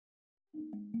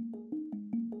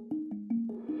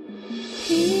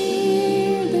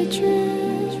Hear the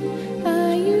truth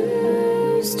I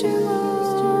used to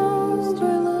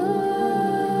overlook.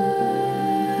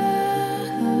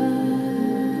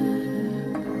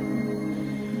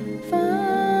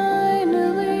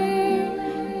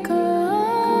 Finally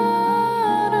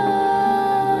caught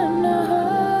on a hook.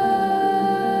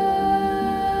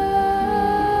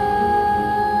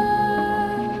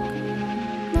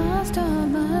 Lost all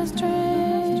my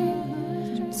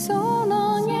strength, so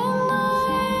long in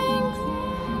length,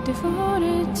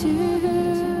 devoted to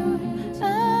who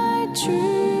I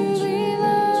truly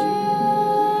love.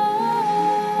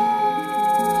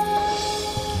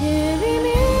 Carry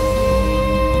me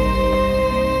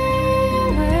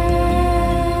away,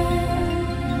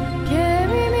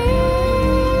 carry me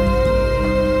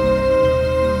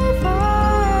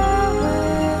far away,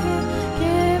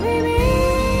 carry me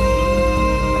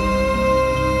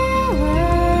away,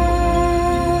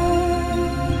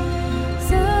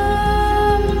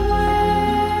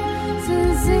 somewhere to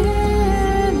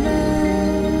Zealand,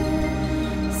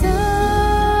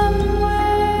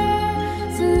 somewhere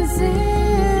to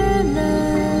Zealand.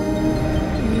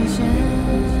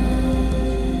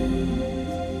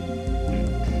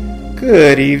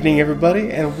 Good evening, everybody,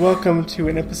 and welcome to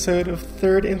an episode of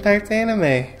Third Impact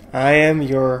Anime. I am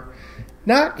your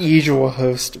not usual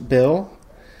host, Bill.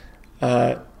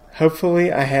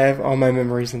 Hopefully I have all my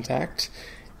memories intact.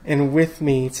 And with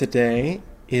me today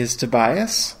is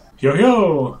Tobias Yo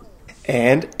yo!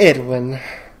 and Edwin.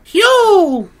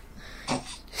 Yo!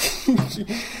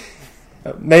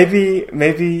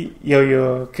 Maybe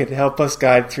Yo-Yo could help us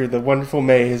guide through the wonderful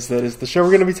maze that is the show we're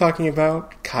going to be talking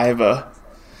about, Kaiba.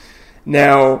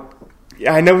 Now,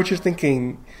 I know what you're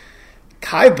thinking.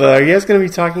 Kaiba? Are you guys going to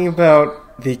be talking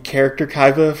about the character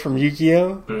Kaiba from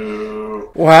Yu-Gi-Oh?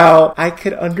 Boo. Wow, I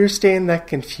could understand that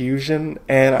confusion,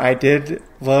 and I did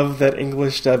love that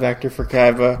English dub actor for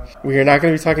Kaiba. We are not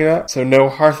going to be talking about, so no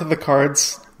Hearth of the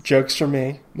Cards jokes from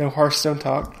me. No Hearthstone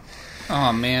talk.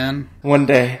 Oh man. One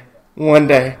day.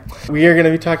 We are going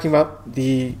to be talking about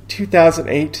the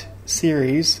 2008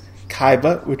 series,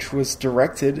 Kaiba, which was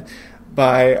directed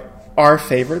by our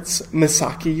favorites,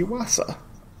 Masaki Yuasa.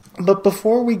 But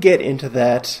before we get into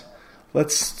that,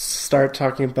 let's start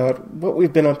talking about what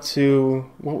we've been up to,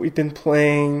 what we've been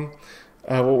playing,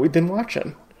 what we've been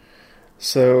watching.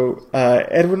 So,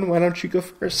 Edwin, why don't you go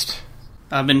first?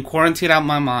 I've been quarantined out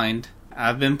my mind.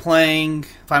 I've been playing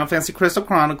Final Fantasy Crystal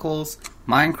Chronicles,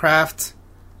 Minecraft,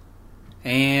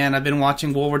 and I've been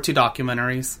watching World War II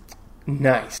documentaries.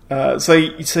 Nice. So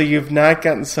you've not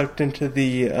gotten sucked into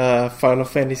the Final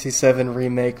Fantasy VII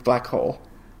Remake Black Hole,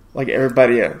 like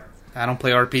everybody else. I don't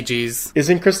play RPGs.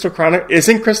 Isn't Crystal Chronicles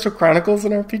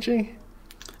an RPG?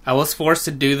 I was forced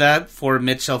to do that for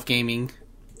Mid-Shelf Gaming.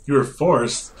 You were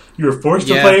forced? You were forced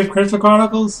to Yeah. play Crystal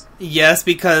Chronicles? Yes,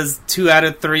 because 2 out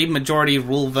of 3 majority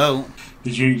rule vote.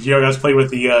 Did you guys play with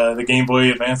the Game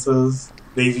Boy Advances,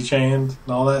 Daisy Chained,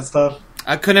 and all that stuff?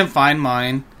 I couldn't find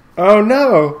mine. Oh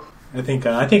no! I think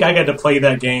I got to play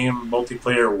that game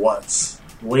multiplayer once,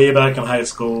 way back in high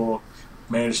school.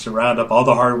 Managed to round up all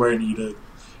the hardware needed,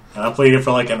 and I played it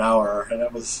for like an hour, and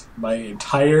that was my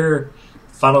entire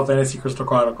Final Fantasy Crystal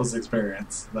Chronicles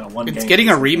experience. That one game. It's getting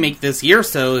a remake this year,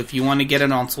 so if you want to get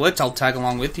it on Switch, I'll tag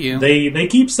along with you. They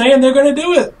keep saying they're going to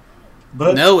do it,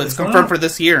 but No, it's confirmed not. for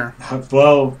this year.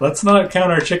 Well, let's not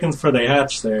count our chickens for they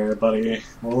hatch there, buddy.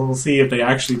 We'll see if they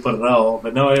actually put it out.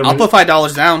 But no, I'll put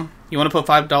 $5 down. You want to put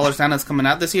 $5 down that's coming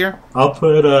out this year? Yeah,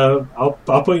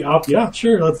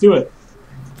 sure, let's do it.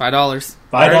 $5.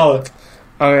 $5.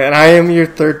 Okay, and I am your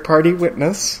third party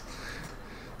witness.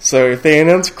 So if they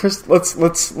announce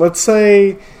let's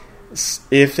say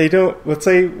if they don't, let's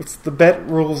say the bet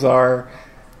rules are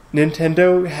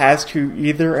Nintendo has to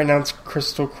either announce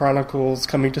Crystal Chronicles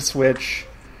coming to Switch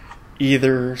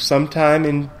either sometime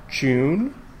in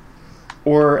June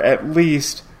or at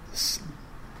least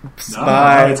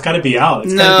No, it's got to be out.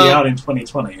 It's got to be out in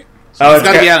 2020. Oh, It's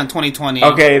got to be out in 2020.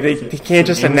 Okay, they can't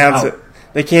just announce it.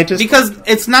 They can't just... Because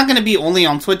it's not going to be only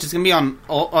on Switch, it's going to be on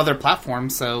all other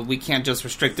platforms, so we can't just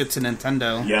restrict it to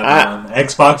Nintendo. Yeah, man.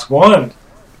 Xbox One.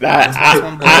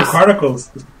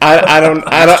 Chronicles.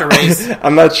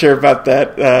 I'm not sure about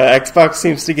that. Xbox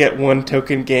seems to get one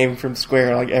token game from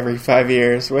Square like every 5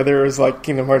 years. Whether it was like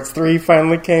Kingdom Hearts 3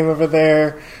 finally came over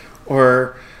there,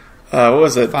 or what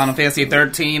was it? Final Fantasy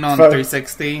 13 on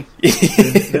 360. I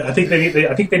think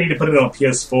they need to put it on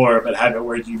PS4, but have it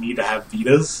where you need to have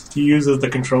Vitas to use as the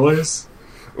controllers.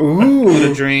 Ooh, What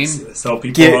a dream. Sell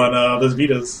people on those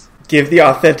Vitas. Give the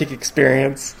authentic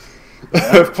experience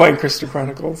of playing Crystal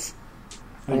Chronicles.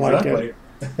 I like it.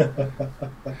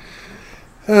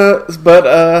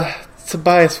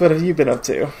 Tobias, what have you been up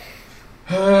to?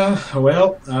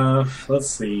 Let's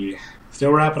see.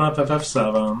 Still wrapping up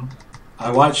FF7.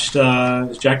 I watched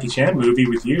Jackie Chan movie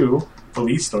with you,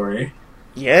 Police Story.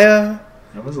 Yeah.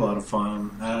 That was a lot of fun.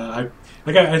 Kind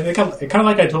of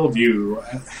like I told you,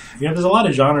 there's a lot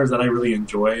of genres that I really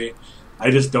enjoy. I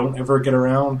just don't ever get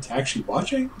around to actually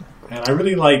watching. And I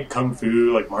really like kung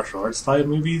fu, like martial arts style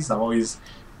movies.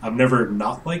 I've never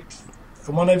not liked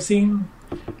the one I've seen.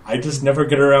 I just never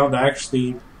get around to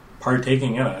actually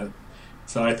partaking in it.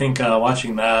 So I think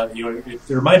watching that, it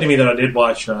reminded me that I did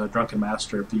watch Drunken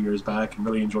Master a few years back and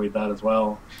really enjoyed that as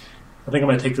well. I think I'm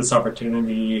going to take this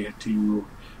opportunity to,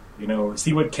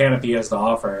 see what Canopy has to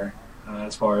offer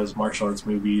as far as martial arts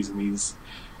movies and these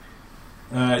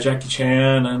Jackie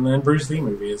Chan and then Bruce Lee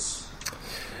movies.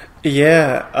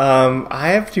 Yeah, I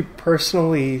have to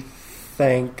personally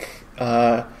thank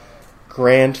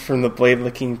Grant from the Blade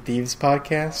Licking Thieves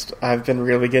podcast. I've been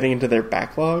really getting into their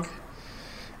backlog.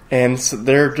 And so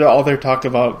they're talk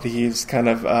about these kind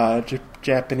of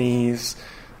Japanese,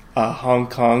 Hong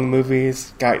Kong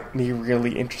movies got me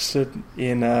really interested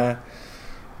in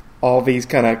all these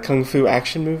kind of kung fu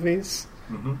action movies.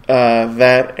 Mm-hmm.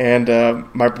 That and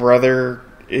my brother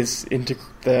is into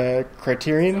the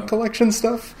Criterion Collection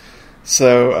stuff.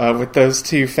 So with those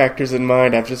two factors in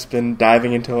mind, I've just been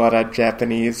diving into a lot of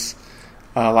Japanese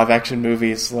live action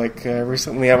movies. Like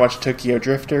recently I watched Tokyo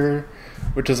Drifter,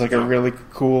 which is like a really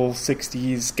cool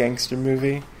 60s gangster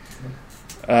movie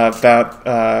about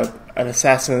an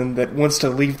assassin that wants to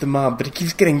leave the mob, but he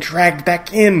keeps getting dragged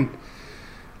back in.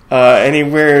 And he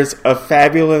wears a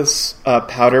fabulous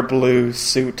powder blue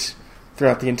suit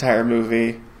throughout the entire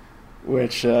movie,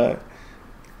 which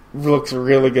looks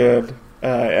really good.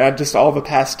 Just all the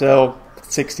pastel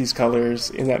 60s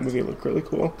colors in that movie look really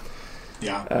cool.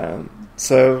 Yeah.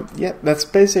 So, yeah, that's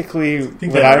basically I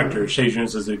think that director, Seijun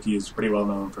Suzuki, is pretty well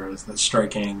known for his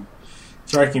striking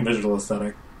visual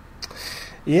aesthetic.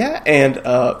 Yeah, and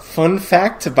fun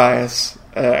fact, Tobias,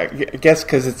 I guess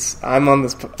because I'm on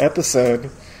this episode,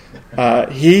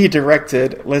 he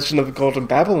directed Legend of the Golden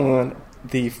Babylon,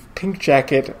 the Pink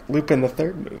Jacket Lupin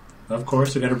III movie. Of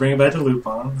course, we got to bring it back to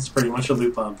Lupin. It's pretty much a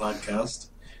Lupin podcast.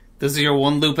 This is your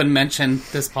one Lupin mention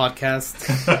this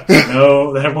podcast.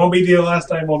 No, that won't be the last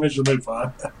time we'll mention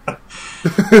Lupin.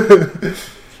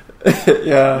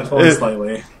 Yeah,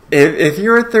 Slightly. If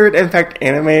you're a Third Impact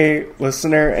anime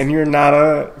listener and you're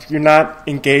not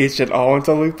engaged at all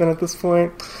into Lupin at this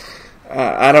point,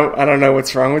 I don't know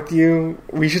what's wrong with you.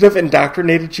 We should have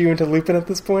indoctrinated you into Lupin at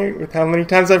this point with how many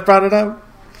times I've brought it up.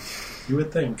 You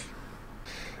would think.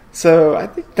 So I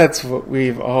think that's what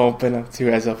we've all been up to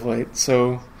as of late.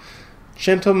 So,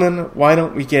 gentlemen, why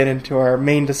don't we get into our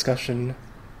main discussion,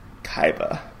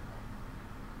 Kaiba.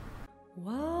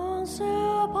 Once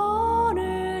upon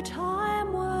a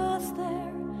time was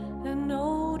there an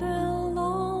old and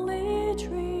lonely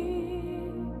tree.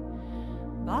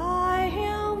 By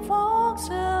him folks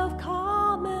have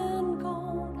come and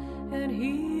gone, and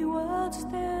he was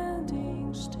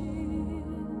standing still.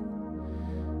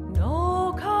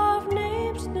 No carved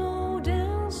names, no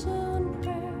dancing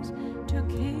prayers to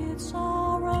keep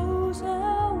sorrows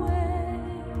away.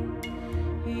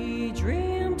 He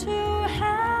dreamed to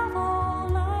have all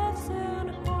lives and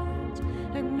hearts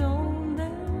and known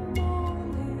them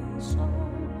only so.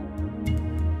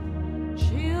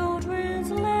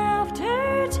 Children's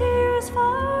laughter, tears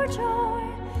for joy,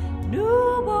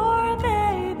 newborn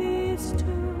babies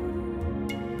too.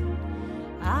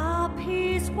 Our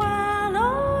peace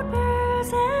swallowed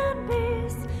birds and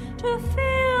beasts to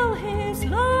fill his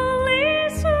lonely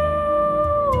soul.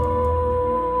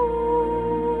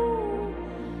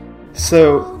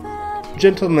 So,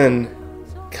 gentlemen,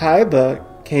 Kaiba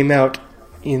came out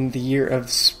in the year of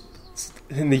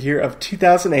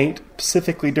 2008,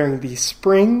 specifically during the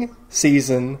spring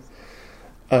season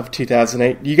of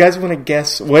 2008. Do you guys want to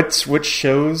guess which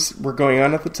shows were going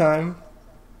on at the time?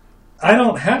 I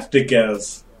don't have to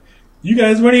guess. You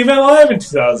guys weren't even alive in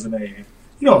 2008.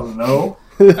 You don't know.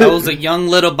 I was a young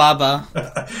little Baba.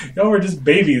 Y'all were just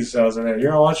babies in 2008.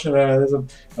 You're all watching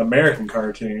American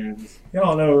cartoons. You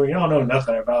don't know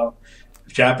nothing about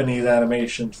Japanese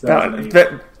animation.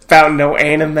 2008. About no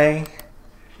anime.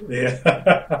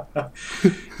 Yeah.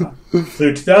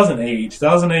 So 2008,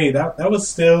 that was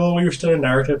still, we were still in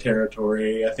Naruto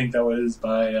territory. I think that was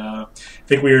I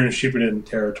think we were in Shippuden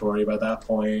territory by that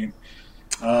point.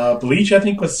 Bleach, I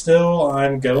think, was still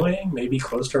ongoing, maybe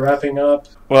close to wrapping up.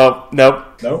 Well, nope.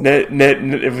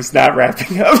 It was not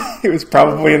wrapping up. It was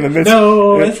probably in the midst.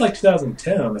 No, it's like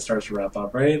 2010 when it starts to wrap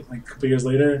up, right? Like a couple years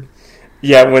later.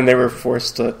 Yeah, when they were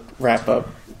forced to wrap up.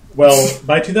 Well,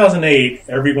 by 2008,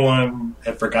 everyone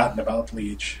had forgotten about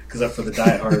Bleach, except for the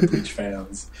die-hard Bleach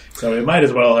fans. So it might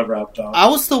as well have wrapped up. I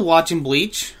was still watching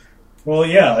Bleach. Well,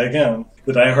 yeah, again,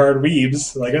 the die-hard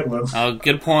weebs, like Edwin. Oh,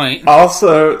 good point.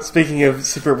 Also, speaking of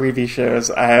super weeby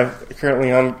shows, I have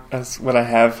currently on what I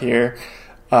have here.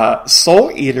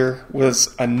 Soul Eater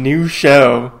was a new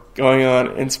show going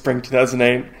on in spring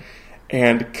 2008,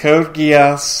 and Code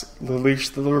Geass: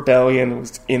 Lelouch the Rebellion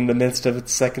was in the midst of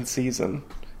its second season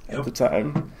at the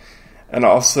time, and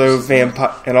also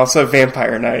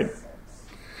Vampire Knight.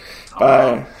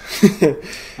 By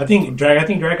I think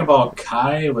Dragon Ball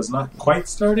Kai was not quite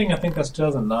starting. I think that's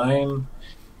 2009.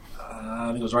 I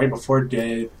think it was right before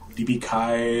DB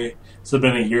Kai. This would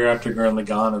have been a year after Gurren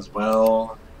Lagann as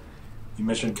well. You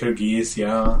mentioned Code Geass,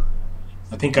 yeah.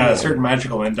 I think a certain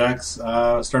Magical Index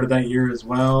started that year as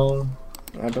well.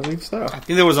 I believe so. I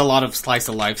think there was a lot of slice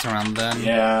of life around then.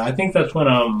 Yeah, I think that's when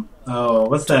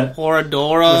what's that?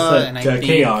 Toradora What's and that? I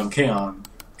think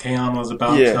K-On! Was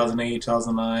about 2008,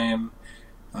 2009.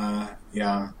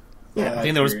 Yeah. I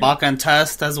think there was Baka and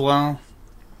Test as well.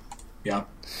 Yeah.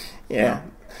 Yeah.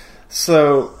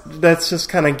 So that's just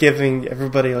kind of giving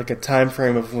everybody like a time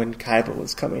frame of when Kaiba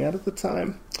was coming out at the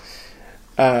time.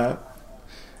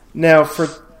 Now,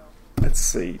 let's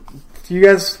see. Do you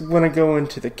guys want to go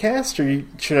into the cast, or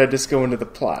should I just go into the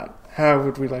plot? How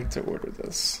would we like to order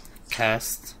this?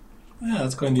 Cast. Yeah,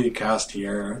 let's go into the cast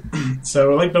here.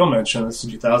 So, like Bill mentioned, this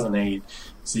is 2008.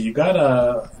 So you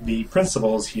got the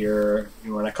principals here,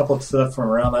 and a couple of stuff from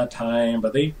around that time,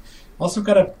 but they also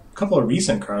got a couple of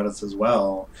recent credits as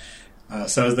well.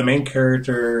 So as the main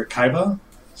character Kaiba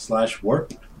 /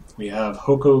 Warp, we have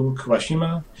Hoko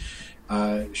Kuwashima.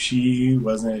 She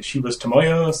was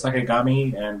Tomoyo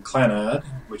Sakagami and Clannad,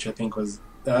 which I think was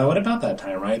what about that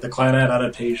time, right? The Clannad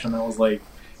adaptation that was like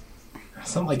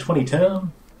something like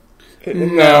 2010.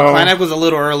 No, Clannad was a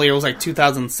little earlier. It was like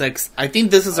 2006. I think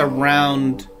this is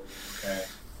around. Okay.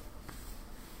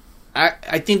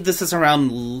 I think this is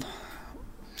around.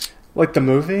 Like the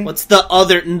movie? What's the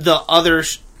other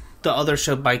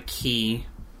show by Key?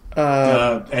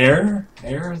 Air?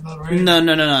 Air, is that right? No,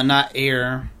 not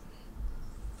Air.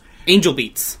 Angel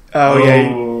Beats. Oh,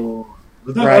 yeah.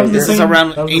 Was that Right. This is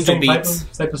around that was Angel the Beats.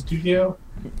 type of studio?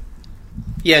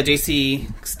 Yeah, JC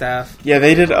staff. Yeah,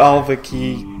 they did all the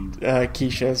key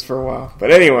shows for a while.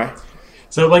 But anyway.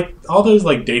 So, like, all those,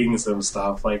 like, dating sim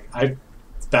stuff, like,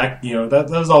 that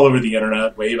was all over the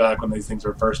internet way back when these things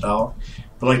were first out.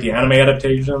 But, like, the anime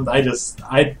adaptations,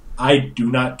 I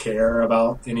do not care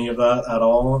about any of that at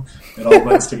all. It all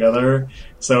blends together.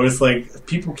 So it's like,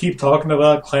 people keep talking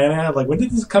about Clannad. Like, when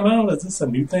did this come out? Is this a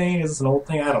new thing? Is this an old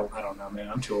thing? I don't know, man.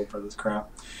 I'm too old for this crap.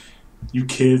 You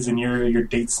kids and your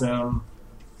date sim.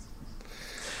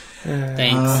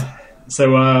 Thanks.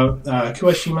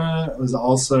 Kuwashima was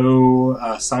also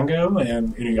Sango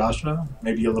and Inuyasha,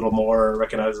 maybe a little more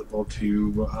recognizable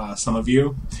to some of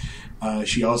you.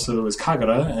 She also is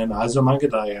Kagura and Azumanga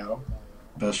Daioh,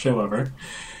 best show ever.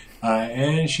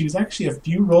 And she was actually a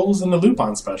few roles in the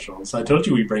Lupin specials. I told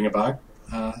you we'd bring it back.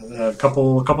 A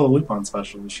couple of Lupin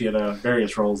specials. She had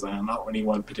various roles in, not any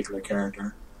one particular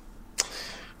character.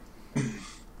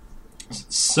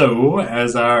 So,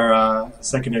 as our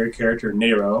secondary character,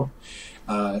 Nero,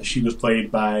 she was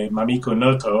played by Mamiko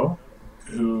Noto,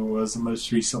 who was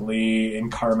most recently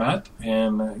in Carmat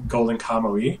and Golden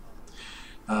Kamuy.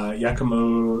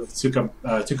 Yakumo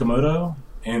Tsukamoto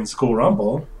in School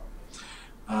Rumble.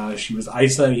 She was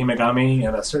Isa Himegami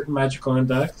in a certain Magical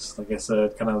Index, like I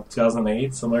said, kind of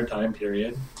 2008, similar time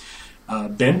period.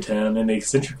 Benten in the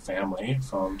Eccentric Family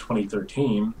from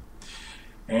 2013.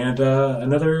 And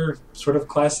another sort of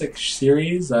classic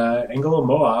series, Angelo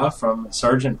Moa from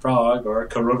Sergeant Frog or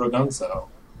Kurodo Gunso.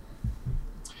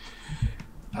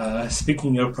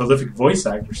 Speaking of prolific voice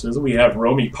actresses, we have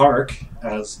Romy Park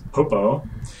as Popo.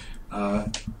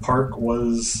 Park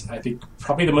was, I think,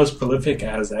 probably the most prolific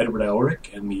as Edward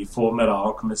Elric in the Full Metal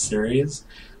Alchemist series,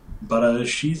 but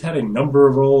she's had a number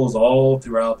of roles all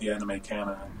throughout the anime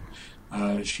canon.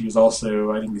 She was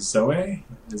also, I think, Zoe,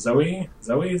 is that what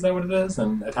it is?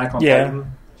 And Attack on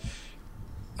Titan.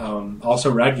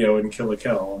 Also Ragyo in Kill la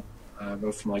Kill,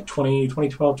 both from like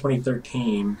 2012,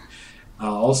 2013.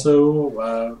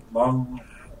 Also,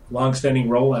 long-standing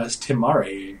role as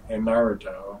Temari in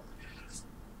Naruto.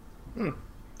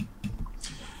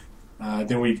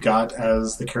 Then we've got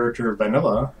as the character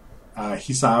Vanilla,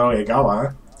 Hisao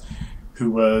Egawa, who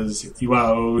was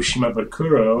Iwao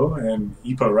Shimabukuro in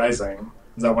Ippo Rising.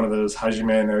 Is that one of those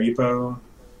Hajime no Ippo?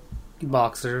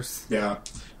 Boxers. Yeah,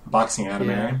 boxing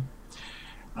anime.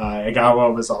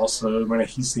 Egawa was also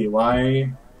Munehisa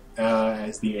Iwai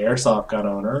as the Airsoft gun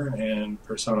owner in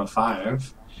Persona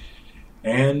 5.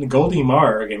 And Goldie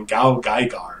Marg and Gao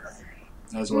Gaigar,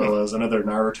 as well as another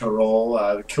Naruto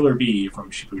role, Killer Bee from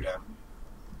Shippuden.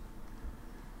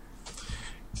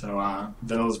 So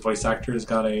those voice actors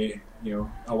got a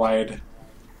wide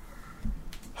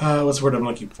what's the word I'm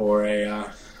looking for,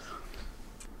 a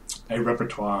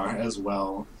repertoire as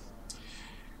well.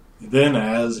 Then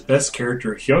as best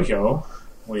character Hyo-Hyo,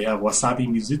 we have Wasabi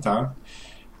Mizuta,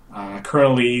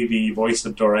 currently the voice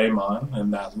of Doraemon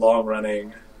in that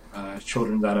long-running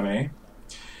children's anime.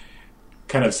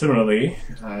 Kind of similarly,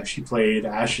 she played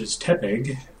Ash's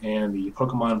Tepig in the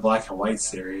Pokemon Black and White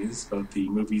series, both the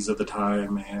movies of the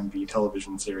time and the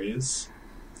television series.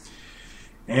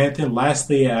 And then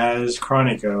lastly, as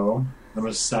Chronico, the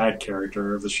most sad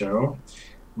character of the show,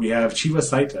 we have Chiba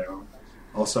Saito.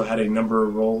 Also had a number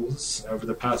of roles over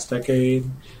the past decade.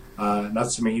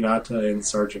 Natsume Hinata in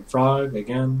Sergeant Frog,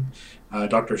 again.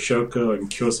 Dr. Shoko in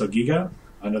Kyoso Giga,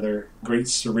 another great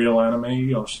surreal anime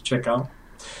you all should check out.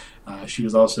 She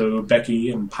was also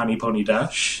Becky in Pani Pony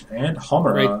Dash, and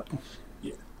Homura.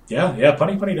 Right. Yeah,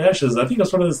 Pani Pony Dash is, I think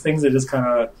it's one of those things that just kind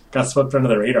of got swept under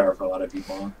the radar for a lot of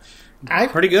people.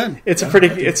 Pretty good. It's a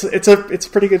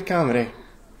pretty good comedy.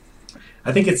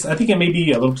 I think it may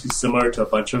be a little too similar to a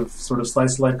bunch of sort of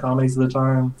slice of life comedies of the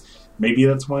time. Maybe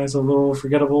that's why it's a little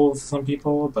forgettable to some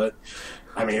people, but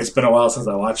I mean, it's been a while since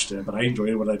I watched it, but I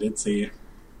enjoyed what I did see.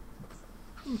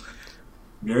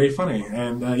 Very funny.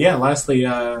 And lastly,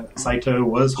 Saito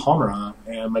was Homura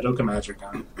in Madoka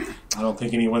Magica. I don't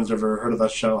think anyone's ever heard of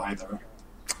that show either.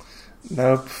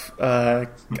 Nope. I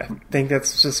think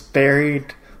that's just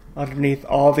buried underneath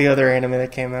all the other anime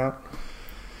that came out.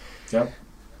 Yep.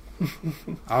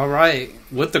 All right.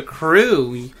 With the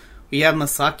crew, we have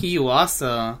Masaki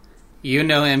Yuasa. You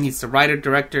know him. He's the writer,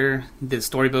 director, did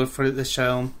storyboard for the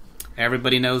show.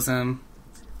 Everybody knows him.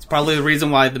 It's probably the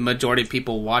reason why the majority of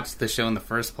people watch the show in the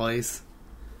first place.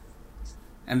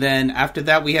 And then after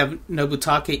that, we have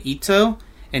Nobutake Ito,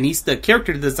 and he's the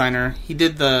character designer. He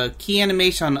did the key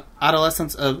animation on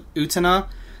Adolescence of Utena,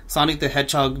 Sonic the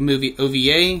Hedgehog movie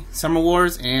OVA, Summer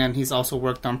Wars, and he's also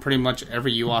worked on pretty much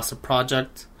every Yuasa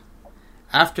project.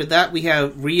 After that, we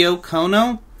have Ryo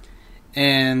Kono,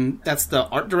 and that's the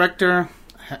art director.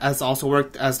 Has also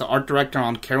worked as the art director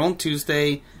on Carol and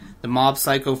Tuesday, the Mob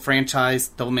Psycho franchise,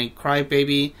 Don't Make Cry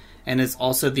Baby, and is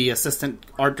also the assistant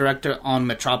art director on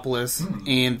Metropolis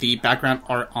and the background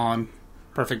art on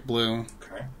Perfect Blue.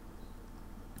 Okay.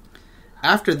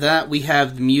 After that, we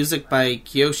have the music by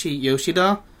Kiyoshi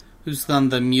Yoshida, who's done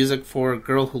the music for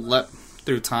Girl Who Leapt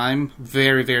Through Time.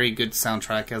 Very, very good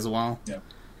soundtrack as well. Yeah.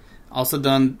 Also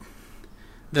done...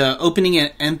 The opening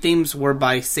and end themes were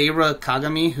by Seira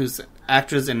Kagami, who's an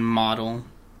actress and model.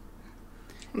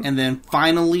 And then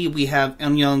finally, we have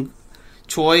Eun-young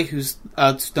Choi, who's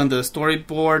done the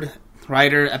storyboard,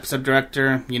 writer, episode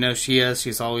director. You know she is.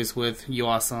 She's always with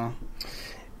Yuasa.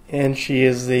 And she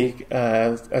is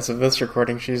as of this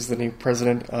recording, she's the new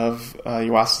president of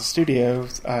Yuasa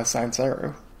Studios, Science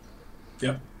Arrow.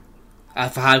 Yep. I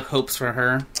have high hopes for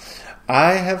her.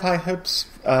 I have high hopes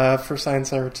for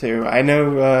Science Arrow too. I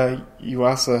know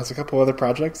Yuasa has a couple other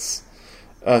projects,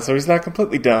 so he's not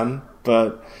completely done.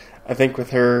 But I think with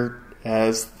her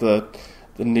as the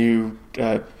new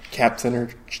captain or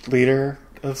leader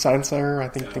of Science Arrow, I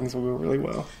think things will go really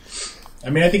well. I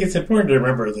mean, I think it's important to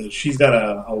remember that she's got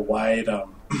a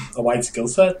wide skill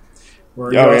set.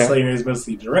 Where Yuasa is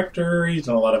mostly director, he's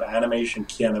done a lot of animation,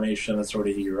 key animation. That's sort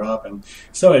of he grew up, and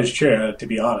so has Chira, to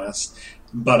be honest.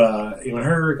 But in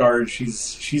her regard,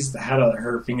 she's had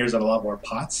her fingers in a lot more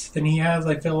pots than he has,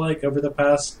 I feel like, over the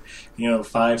past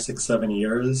 5, 6, 7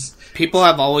 years. People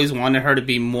have always wanted her to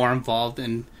be more involved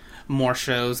in more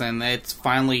shows, and it's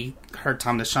finally her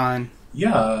time to shine.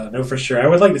 Yeah, no, for sure. I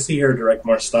would like to see her direct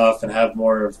more stuff and have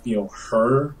more of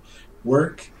her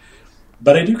work.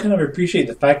 But I do kind of appreciate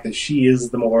the fact that she is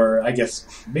the more, I guess,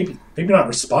 maybe not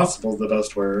responsible is the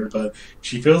best word, but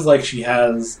she feels like she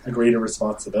has a greater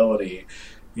responsibility.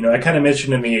 I kind of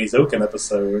mentioned in the Eizouken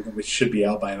episode, which should be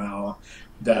out by now,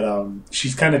 that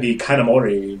she's kind of the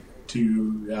Kanamori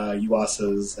to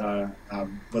Yuasa's,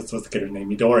 what's the kid's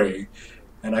name, Midori.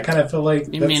 And I kind of feel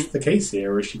like that's the case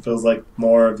here, where she feels like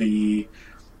more of the,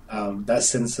 that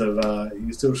sense of,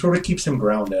 sort of keeps him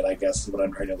grounded, I guess, is what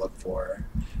I'm trying to look for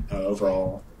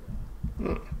overall.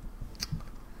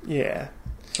 Yeah.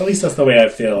 At least that's the way I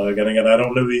feel. Again, I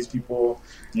don't know these people,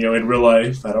 in real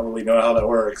life. I don't really know how that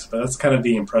works, but that's kind of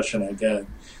the impression I get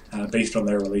based on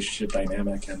their relationship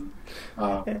dynamic and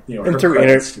her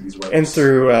credits to these works. And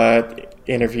through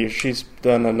interviews. She's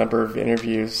done a number of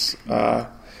interviews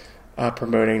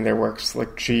promoting their works.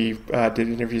 Like she did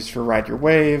interviews for Ride Your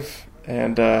Wave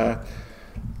and a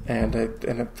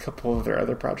couple of their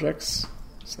other projects.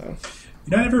 So.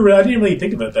 I didn't really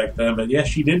think of it back then, but yeah,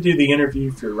 she did do the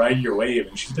interview for Ride Your Wave,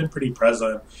 and she's been pretty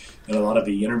present in a lot of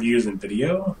the interviews and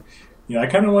video. I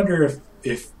kind of wonder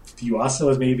if Yuasa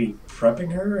was maybe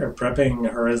prepping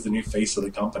her as the new face of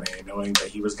the company, knowing that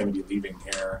he was going to be leaving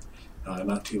here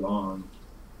not too long.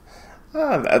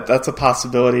 That's a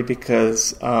possibility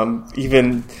because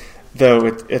even though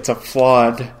it's a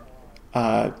flawed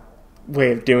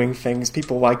way of doing things,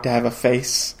 people like to have a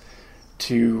face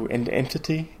to an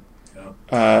entity.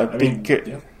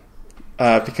 Because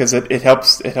it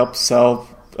helps sell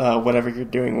whatever you're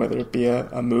doing, whether it be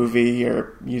a movie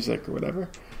or music or whatever.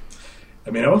 I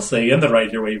will say in the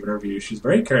Ride Your Wave interview, she's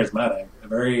very charismatic.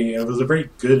 It was a very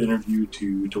good interview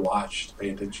to watch, to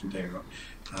pay attention to.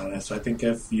 So I think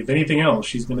if anything else,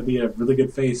 she's going to be a really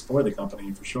good face for the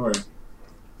company for sure.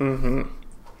 Mm-hmm.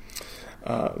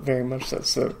 Very much so.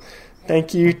 So,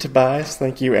 thank you, Tobias.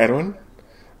 Thank you, Edwin.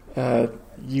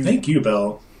 Thank you,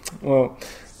 Bill. Well,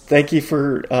 thank you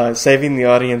for saving the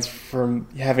audience from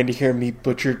having to hear me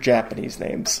butcher Japanese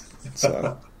names.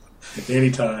 So.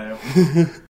 Anytime.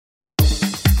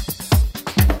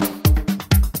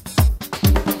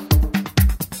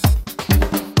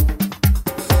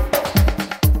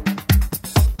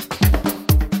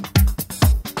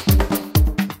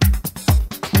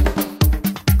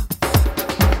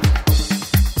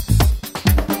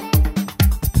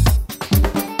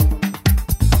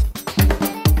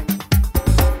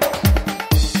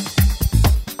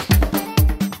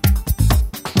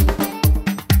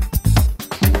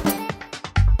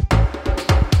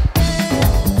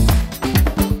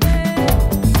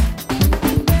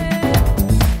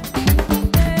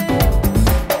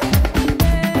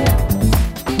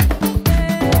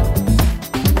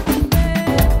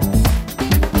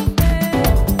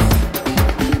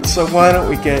 So why don't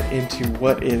we get into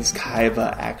what is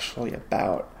Kaiba actually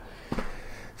about?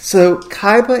 So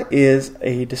Kaiba is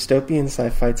a dystopian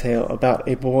sci-fi tale about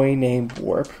a boy named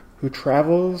Warp who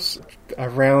travels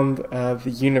around the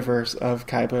universe of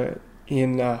Kaiba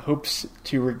in hopes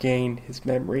to regain his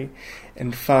memory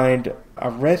and find a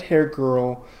red-haired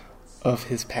girl of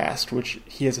his past, which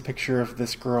he has a picture of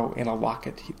this girl in a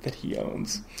locket that he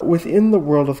owns. Within the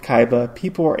world of Kaiba,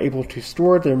 people are able to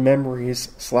store their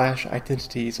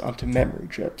memories/identities onto memory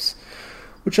chips,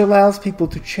 which allows people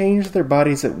to change their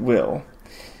bodies at will,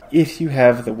 if you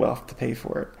have the wealth to pay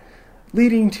for it,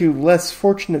 leading to less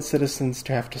fortunate citizens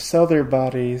to have to sell their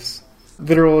bodies,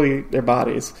 literally their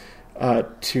bodies,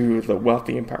 to the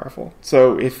wealthy and powerful.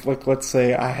 So if, let's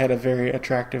say I had a very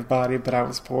attractive body, but I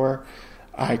was poor,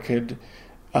 I could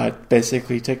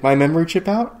basically take my memory chip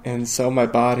out and sell my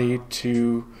body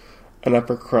to an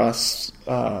upper crust,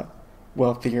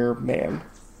 wealthier man,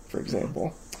 for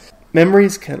example.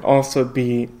 Memories can also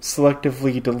be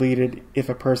selectively deleted if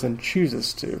a person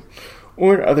chooses to,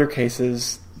 or in other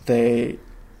cases, they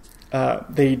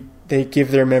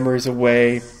give their memories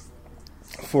away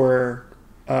for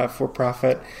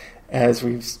profit, as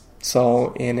we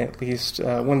saw in at least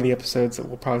one of the episodes that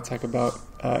we'll probably talk about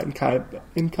in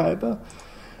Kaiba.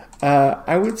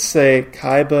 I would say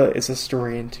Kaiba is a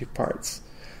story in two parts.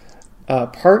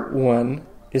 Part one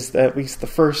is at least the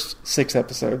first 6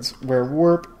 episodes, where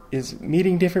Warp is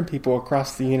meeting different people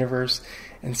across the universe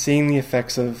and seeing the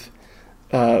effects of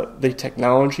the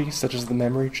technology, such as the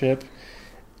memory chip,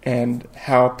 and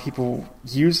how people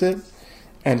use it,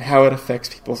 and how it affects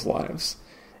people's lives.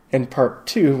 And part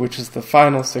 2, which is the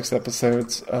final 6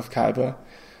 episodes of Kaiba,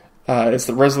 is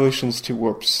the resolutions to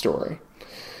Warp's story.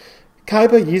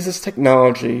 Kaiba uses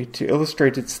technology to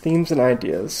illustrate its themes and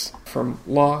ideas, from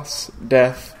loss,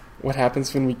 death, what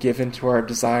happens when we give in to our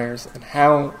desires, and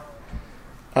how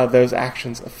those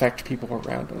actions affect people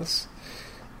around us.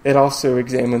 It also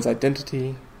examines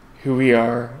identity, who we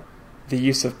are, the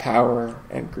use of power,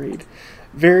 and greed.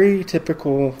 Very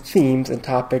typical themes and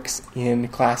topics in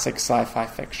classic sci-fi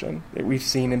fiction that we've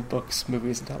seen in books,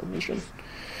 movies, and television.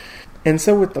 And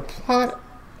so with the plot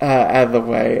out of the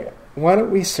way, why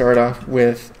don't we start off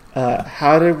with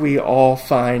how did we all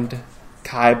find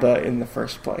Kaiba in the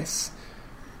first place?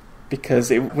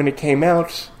 Because when it came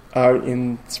out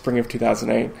in spring of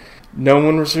 2008, no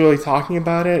one was really talking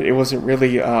about it. It wasn't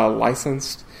really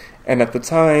licensed. And at the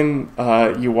time,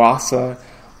 Yuasa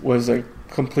was a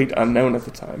complete unknown at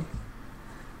the time.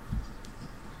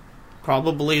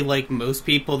 Probably like most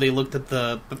people, they looked at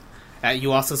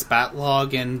Yuasa's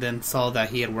backlog and then saw that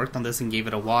he had worked on this and gave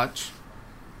it a watch.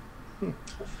 In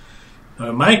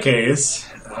my case,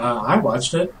 I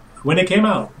watched it when it came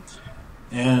out.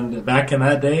 And back in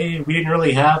that day, we didn't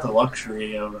really have the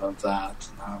luxury of that.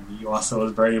 Yuasa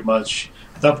was very much,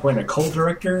 at that point, a cult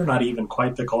director, not even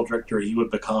quite the cult director he would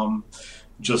become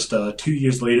just 2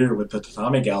 years later with the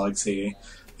Tatami Galaxy.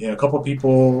 A couple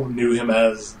people knew him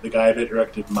as the guy that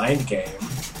directed Mind Game,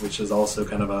 which is also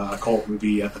kind of a cult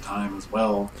movie at the time as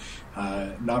well.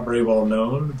 Not very well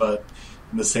known, but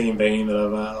in the same vein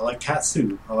of like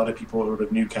Catsup. A lot of people sort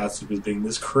of knew Catsup as being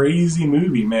this crazy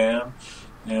movie, man.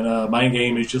 And Mind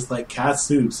Game is just like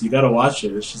Catsup, so you gotta watch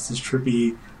it. It's just this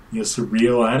trippy,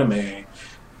 surreal anime.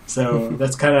 So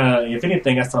that's kind of, if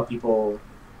anything, that's how people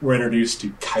were introduced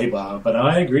to Kaiba. But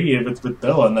I agree with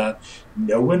Bill in that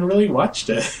no one really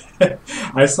watched it.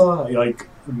 I saw like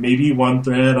maybe one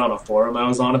thread on a forum I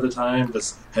was on at the time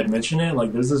just had mentioned it.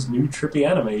 Like, there's this new trippy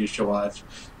anime you should watch,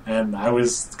 and I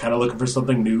was kind of looking for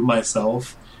something new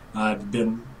myself. I'd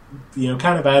been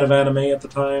kind of out of anime at the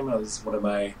time. I was one of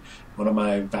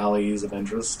my valleys of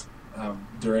interest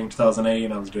during 2008,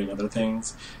 and I was doing other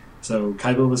things. So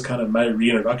Kaiba was kind of my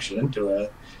reintroduction into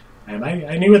it. And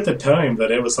I knew at the time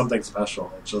that it was something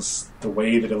special. Just the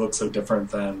way that it looked so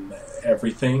different than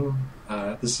everything.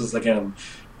 This was, again,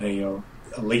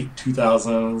 late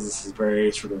 2000s. This is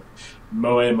very sort of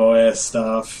moe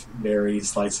stuff, very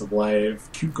slice of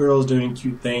life, cute girls doing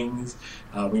cute things.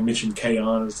 We mentioned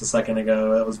K-On! Just a second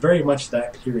ago. It was very much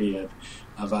that period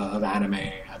of anime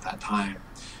at that time.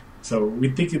 So we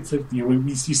think it's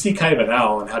you see Kaiba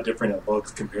now and how different it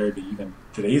looks compared to even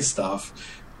today's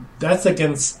stuff. That's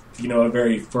against a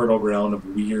very fertile ground of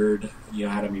weird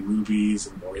anime movies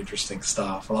and more interesting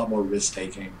stuff. A lot more risk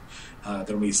taking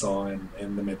than we saw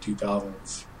in the mid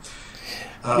 2000s.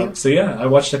 So yeah, I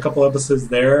watched a couple episodes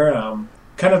there.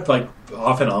 Kind of like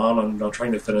off and on,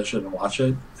 trying to finish it and watch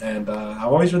it. And I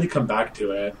always really come back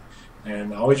to it.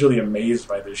 And I'm always really amazed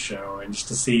by this show, and just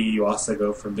to see Yuasa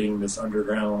go from being this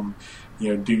underground,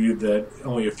 dude that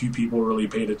only a few people really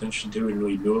paid attention to and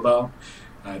really knew about,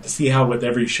 to see how with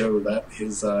every show that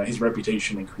his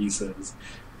reputation increases,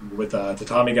 with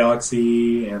Tatami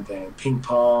Galaxy, and then Ping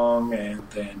Pong, and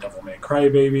then Devilman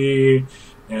Crybaby,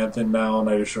 and then now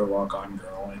Night of Shore Walk On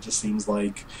Girl. It just seems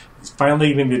like he's finally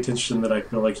getting the attention that I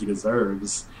feel like he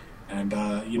deserves. And,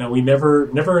 we never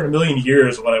in a million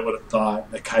years would I would have thought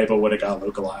that Kaiba would have got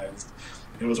localized.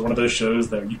 It was one of those shows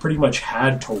that you pretty much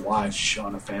had to watch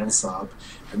on a fan sub,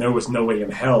 and there was no way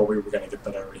in hell we were going to get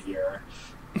that over here.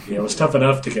 It was tough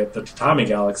enough to get the Tatami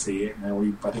Galaxy,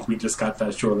 and I think we just got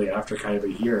that shortly after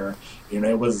Kaiba here.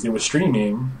 It was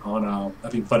streaming on, I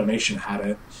think Funimation had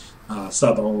it,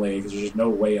 sub only, because there's no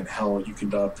way in hell you can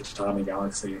dub the Tatami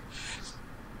Galaxy.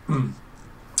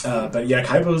 But yeah,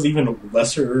 Kaiba was even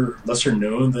lesser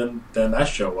known than that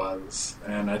show was,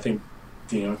 and I think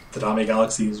Tatami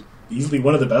Galaxy is easily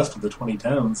one of the best of the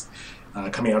 2010s,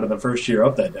 coming out in the first year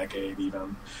of that decade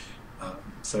even.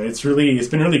 So it's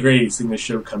been really great seeing this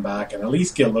show come back and at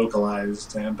least get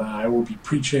localized, and I will be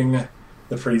preaching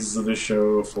the praises of this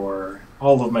show for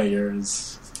all of my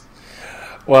years.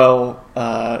 Well,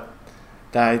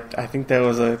 I think that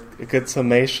was a good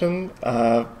summation.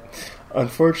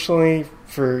 Unfortunately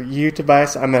for you,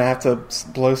 Tobias, I'm going to have to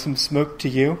blow some smoke to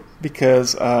you,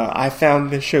 because I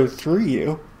found this show through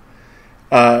you,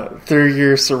 through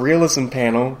your Surrealism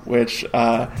panel, which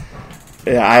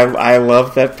I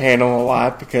love that panel a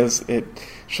lot, because it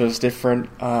shows different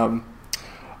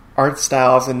art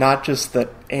styles, and not just that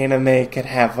anime could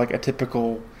have like a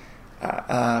typical,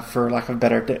 for lack of a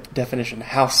better definition,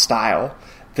 house style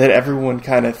that everyone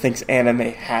kind of thinks anime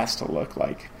has to look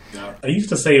like. Yeah. I used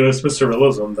to say it was with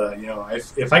Surrealism that,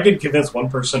 if I could convince one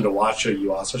person to watch a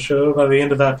Yuasa show by the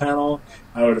end of that panel,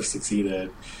 I would have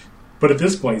succeeded. But at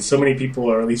this point, so many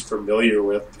people are at least familiar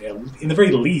with, in the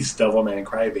very least, Devilman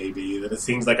Crybaby, that it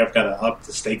seems like I've got to up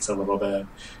the stakes a little bit.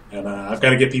 And I've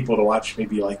got to get people to watch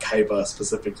maybe like Kaiba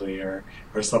specifically, or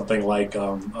something like,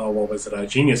 what was it,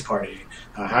 Genius Party,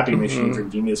 Happy Machine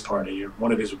from Genius Party, or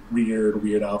one of his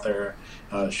weird out there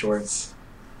shorts.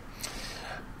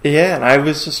 Yeah, and I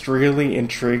was just really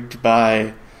intrigued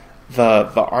by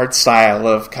the art style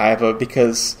of Kaiba,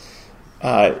 because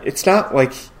it's not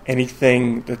like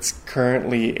anything that's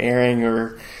currently airing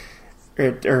or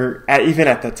even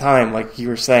at the time, like you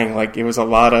were saying, like it was a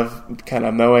lot of kind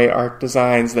of moe art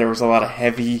designs. There was a lot of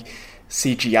heavy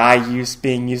CGI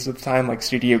being used at the time. Like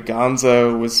Studio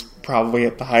Gonzo was probably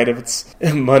at the height of its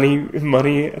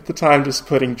money at the time, just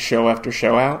putting show after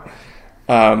show out.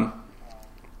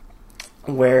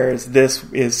 whereas this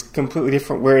is completely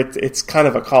different, where it's kind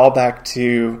of a callback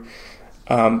to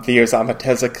the Osamu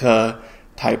Tezuka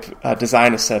type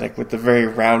design aesthetic with the very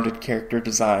rounded character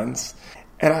designs.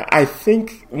 And I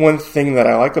think one thing that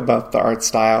I like about the art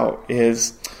style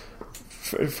is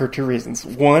for two reasons.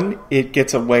 One, it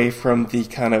gets away from the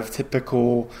kind of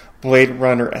typical Blade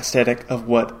Runner aesthetic of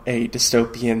what a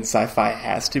dystopian sci-fi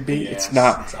has to be. Yes,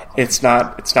 It's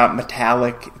not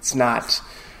metallic.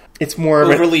 It's more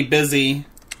overly busy.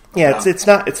 Yeah, it's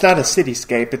not a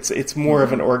cityscape. It's more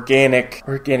of an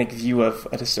organic view of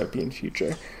a dystopian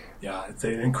future. Yeah, it's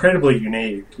incredibly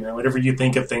unique. Whenever you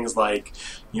think of things like,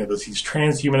 these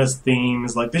transhumanist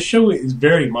themes, like this show is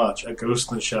very much a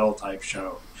Ghost in the Shell type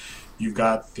show. You've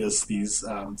got these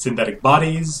synthetic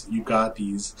bodies. You've got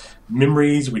these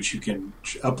memories which you can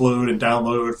upload and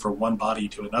download from one body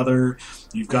to another.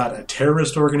 You've got a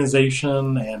terrorist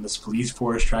organization and this police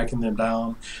force tracking them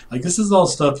down. Like, this is all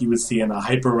stuff you would see in a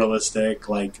hyper-realistic,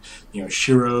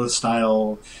 Shiro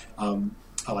style,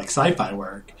 like sci-fi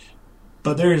work.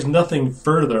 But there is nothing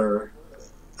further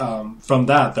from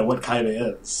that than what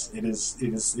Kaiba is.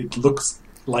 It looks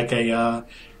like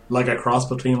a cross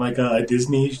between like a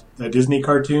Disney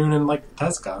cartoon and like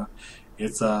Tezuka.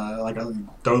 It's like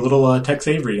throw a little Tex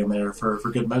Avery in there for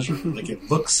good measure. Like, it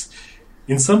looks,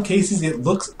 in some cases, it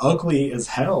looks ugly as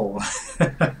hell,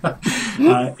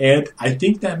 and I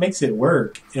think that makes it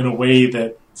work in a way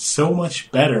that so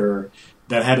much better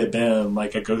than had it been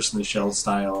like a Ghost in the Shell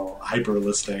style hyper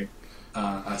realistic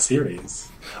series.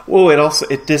 Well,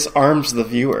 it disarms the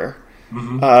viewer.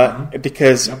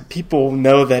 Because people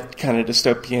know that kind of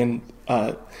dystopian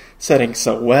setting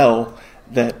so well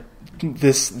that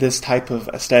this type of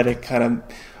aesthetic kind of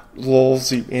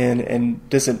lulls you in and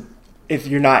doesn't. If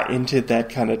you're not into that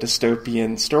kind of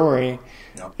dystopian story,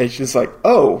 it's just like,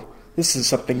 oh, this is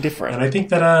something different. And I think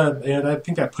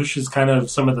that pushes kind of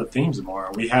some of the themes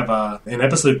more. We have in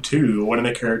episode 2, one of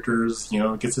the characters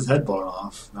gets his head blown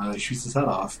off. He shoots his head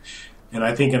off, and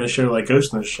I think in a show like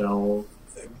Ghost in the Shell,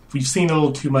 we've seen a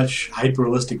little too much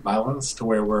hyper-realistic violence to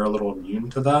where we're a little immune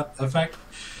to that effect.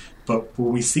 But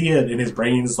when we see it in his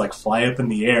brains like fly up in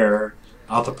the air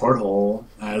out the porthole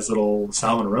as little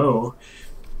Sal Monroe,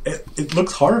 it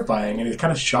looks horrifying, and it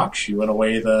kind of shocks you in a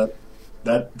way that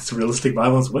realistic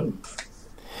violence wouldn't.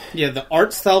 Yeah, the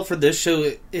art style for this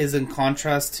show is in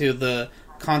contrast to the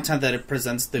content that it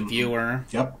presents the viewer.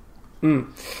 Yep.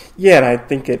 Yeah, and I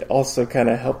think it also kind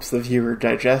of helps the viewer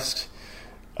digest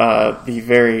the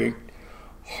very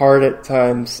hard at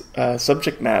times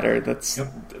subject matter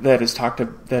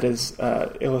that is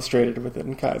illustrated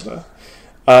within Kaiba.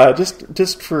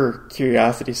 Just for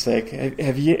curiosity's sake,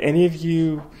 have any of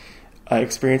you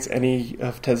experienced any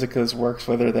of Tezuka's works,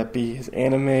 whether that be his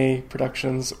anime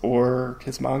productions or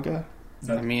his manga?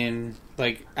 I mean,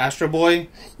 like Astro Boy.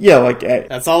 Yeah, like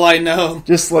that's all I know.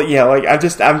 Just like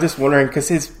I'm just wondering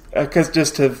because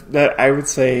I would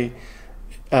say.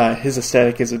 His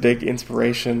aesthetic is a big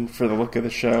inspiration for the look of the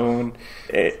show, and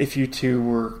if you two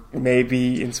were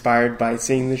maybe inspired by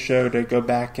seeing the show to go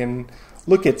back and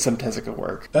look at some Tezuka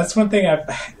work. That's one thing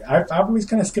I've always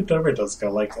kind of skipped over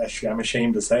Tezuka. Like, I'm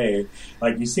ashamed to say,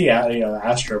 like, you see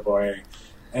Astro Boy,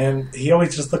 and he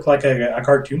always just looked like a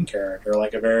cartoon character,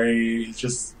 like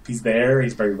he's there,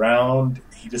 he's very round.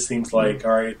 He just seems like,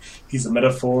 all right, he's a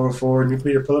metaphor for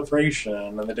nuclear proliferation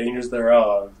and the dangers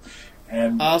thereof.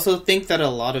 And I also think that a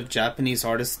lot of Japanese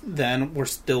artists then were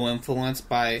still influenced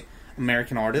by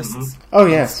American artists. Oh,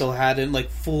 yes. Still hadn't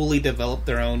fully developed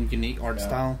their own unique art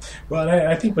style. Well,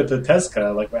 I think with the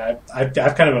Tezuka,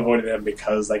 I've kind of avoided them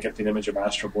because I get the image of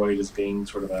Astro Boy as being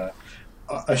sort of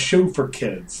a show for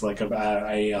kids, like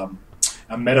a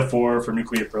metaphor for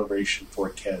nuclear proliferation for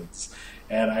kids.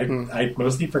 And I'd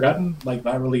mostly forgotten,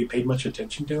 not really paid much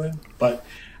attention to it, but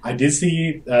I did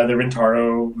see the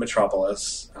Rintaro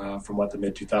Metropolis from the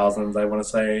mid-2000s, I want to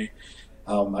say.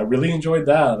 I really enjoyed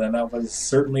that, and that was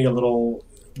certainly a little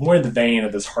more in the vein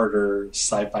of this harder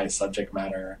sci-fi subject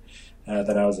matter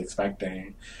than I was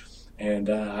expecting. And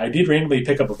I did randomly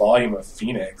pick up a volume of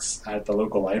Phoenix at the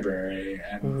local library,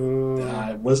 and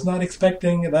I was not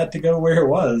expecting that to go where it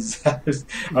was. I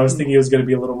was thinking it was going to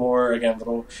be a little more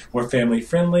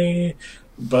family-friendly,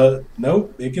 but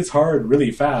nope, it gets hard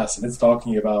really fast, and it's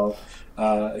talking about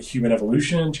human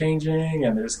evolution changing,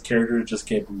 and there's characters just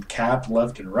getting capped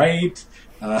left and right.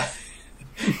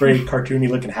 Very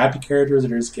cartoony-looking happy characters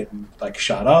that are just getting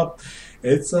shot up.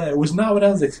 It was not what I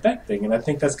was expecting, and I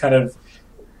think that's kind of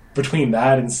between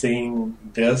that and seeing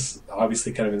this,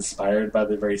 obviously kind of inspired by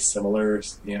the very similar,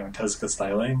 Tezuka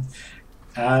styling,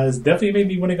 has definitely made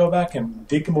me want to go back and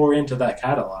dig more into that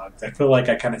catalog. I feel like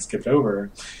I kind of skipped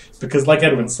over. because, like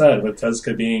Edwin said, with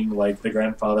Tezuka being like the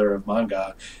grandfather of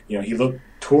manga, he looked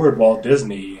toward Walt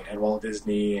Disney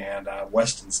and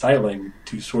Western styling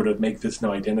to sort of make this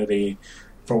new identity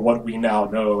for what we now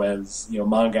know as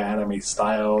manga anime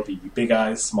style, the big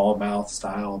eyes, small mouth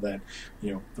style that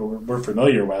we're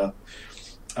familiar with.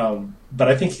 But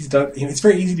I think he's done. It's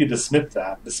very easy to dismiss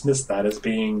that as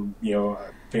being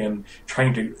fan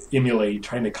trying to emulate,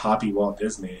 trying to copy Walt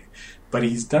Disney. But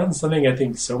he's done something I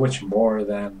think so much more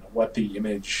than what the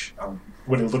image,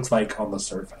 what it looks like on the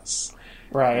surface.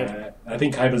 Right. I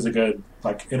think Kaiba's a good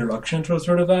introduction to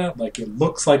sort of that. Like, it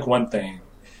looks like one thing,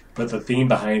 but the theme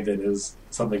behind it is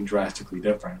something drastically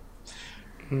different.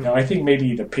 Mm-hmm. Now, I think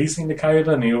maybe the pacing to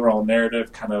Kaiba and the overall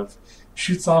narrative kind of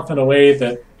shoots off in a way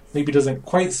that maybe doesn't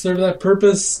quite serve that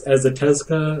purpose as a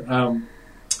Tezuka,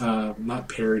 not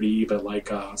parody, but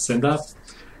send-up,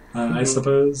 I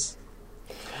suppose.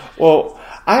 Well,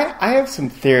 I have some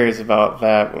theories about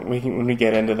that when we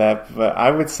get into that, but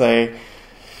I would say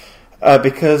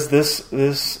because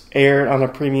this aired on a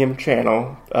premium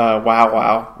channel, Wow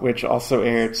Wow, which also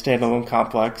aired Standalone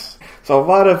Complex, so a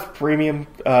lot of premium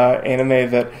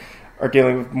anime that are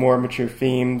dealing with more mature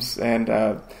themes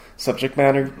and subject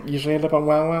matter usually end up on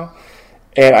Wow Wow,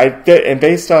 and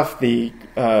based off the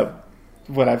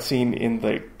what I've seen in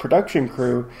the production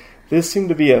crew, this seemed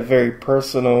to be a very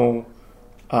personal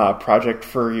project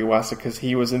for Yuasa because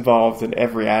he was involved in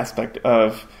every aspect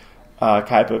of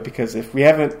Kaiba. Because if you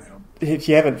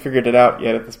haven't figured it out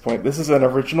yet at this point, this is an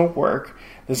original work.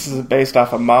 This isn't based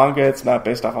off a manga. It's not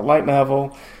based off a light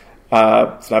novel.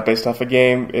 It's not based off a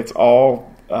game. It's all.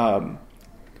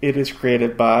 It is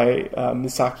created by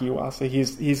Misaki Yuasa.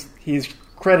 He's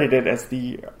credited as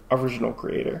the original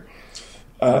creator.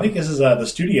 I think this is the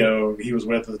studio he was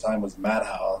with at the time was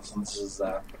Madhouse, and this is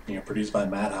produced by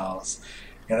Madhouse.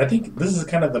 And I think this is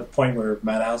kind of the point where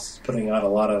Madhouse is putting out a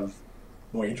lot of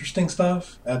more interesting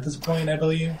stuff at this point, I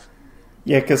believe.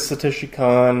 Yeah, because Satoshi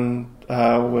Kon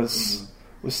was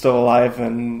still alive,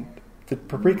 and did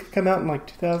Paprika come out in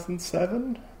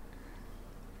 2007?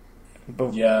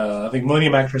 Yeah, I think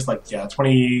Millennium Actress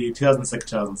 2006,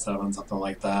 2007, something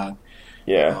like that.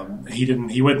 Yeah,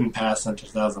 he wouldn't pass until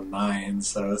 2009,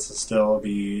 so this is still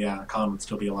Kon would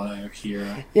still be alive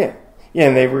here. Yeah,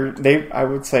 and they I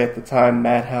would say at the time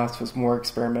Madhouse was more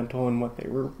experimental in what they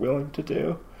were willing to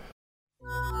do.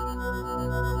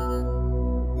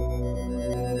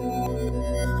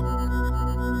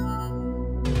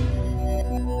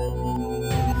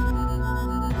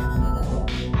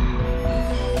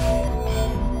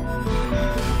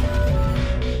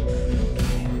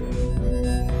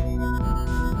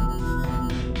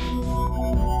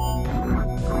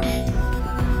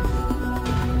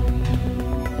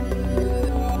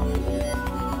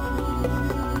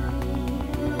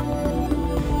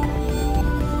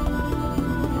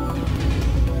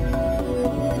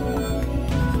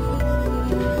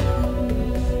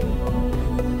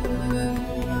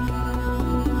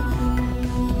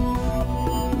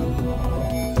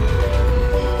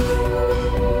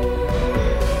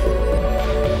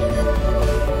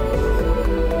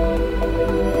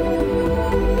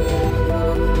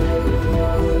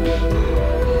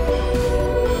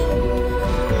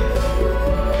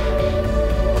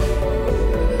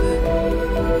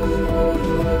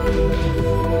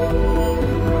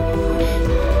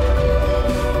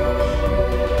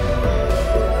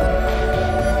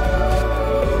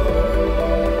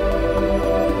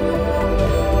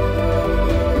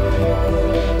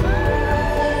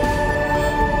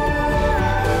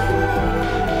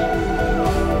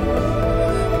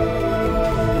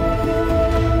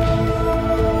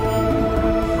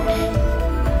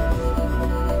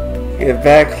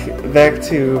 Back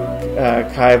to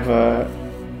Kaiba.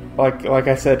 Like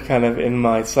I said, kind of in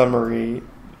my summary,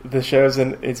 the show's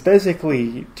it's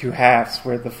basically two halves.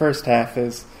 Where the first half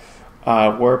is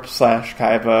Warp /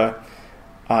 Kaiba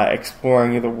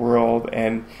exploring the world,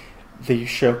 and the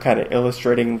show kind of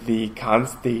illustrating the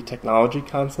technology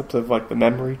concept of the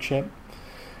memory chip.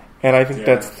 And I think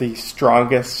that's the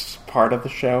strongest part of the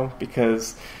show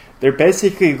because they're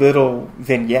basically little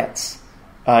vignettes.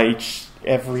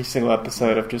 Every single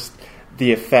episode of just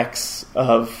the effects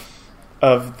of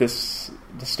this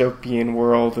dystopian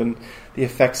world and the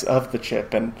effects of the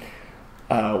chip and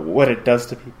what it does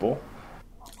to people.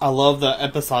 I love the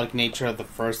episodic nature of the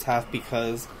first half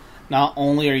because not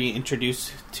only are you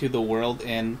introduced to the world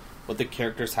and what the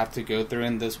characters have to go through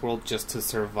in this world just to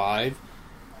survive,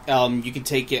 you can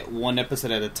take it one episode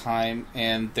at a time,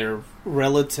 and they're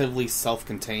relatively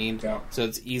self-contained, so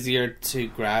it's easier to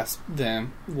grasp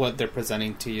what they're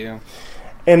presenting to you.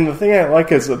 And the thing I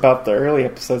like is about the early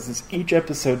episodes is each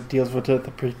episode deals with a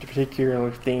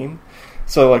particular theme.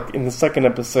 So, like in the second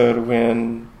episode,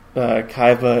 when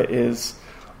Kaiba is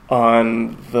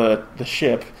on the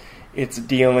ship, it's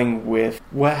dealing with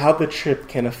how the trip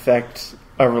can affect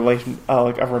a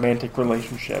romantic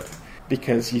relationship.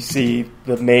 Because you see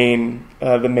the main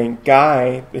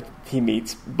guy that he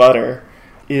meets, Butter,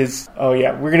 is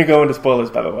we're gonna go into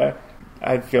spoilers, by the way.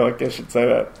 I feel like I should say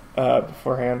that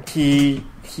beforehand. He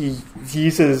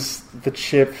uses the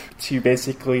chip to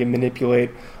basically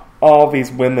manipulate all these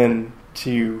women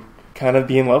to kind of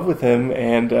be in love with him,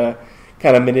 and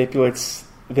kind of manipulates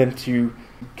them to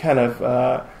kind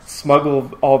of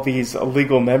smuggle all these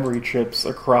illegal memory chips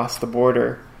across the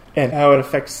border, and how it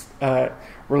affects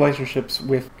relationships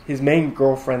with his main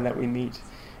girlfriend that we meet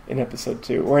in episode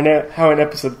 2, or how in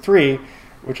episode 3,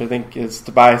 which I think is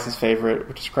Tobias' favorite,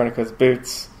 which is Chronoco's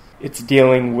Boots, it's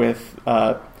dealing with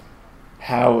how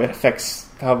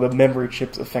the memory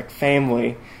chips affect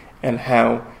family, and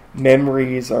how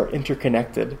memories are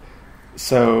interconnected.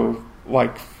 So,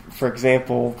 like, for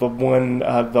example,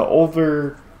 the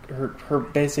older,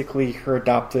 her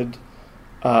adopted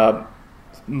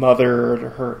mother,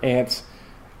 her aunt,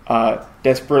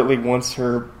 desperately wants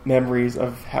her memories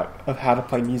of how to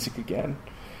play music again.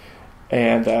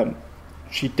 And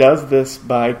she does this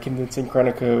by convincing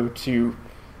Chronoco to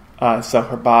sell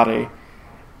her body.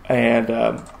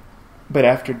 And but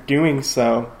after doing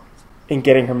so, and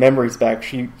getting her memories back,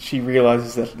 she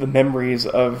realizes that the memories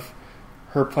of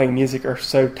her playing music are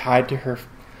so tied to her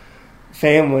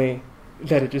family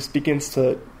that it just begins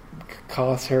to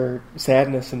cause her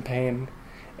sadness and pain,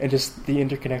 and just the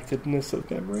interconnectedness of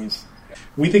memories.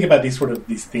 We think about these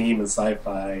themes in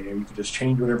sci-fi, and you can just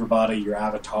change whatever body, your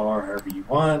avatar, however you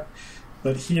want.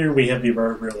 But here we have the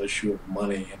very real issue of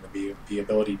money and the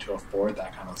ability to afford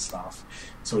that kind of stuff.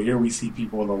 So here we see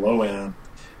people in the low end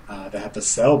that have to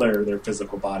sell their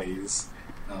physical bodies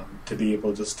to be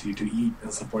able just to eat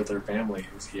and support their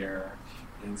families here.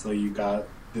 And so you got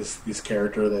this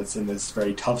character that's in this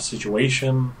very tough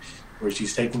situation where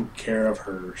she's taking care of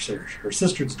her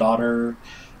sister's daughter,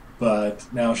 but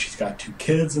now she's got 2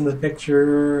 kids in the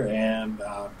picture, and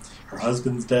her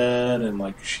husband's dead, and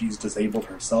like she's disabled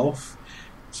herself,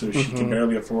 so she can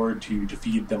barely afford to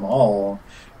feed them all.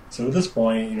 So at this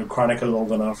point, Chronoco's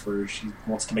old enough where she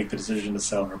wants to make the decision to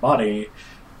sell her body,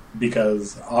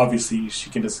 because obviously she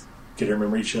can just get her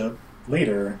memory chip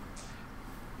later.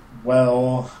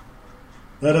 Well,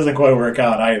 that doesn't quite work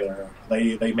out either.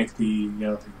 They make the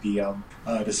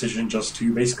decision just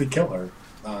to basically kill her,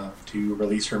 to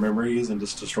release her memories and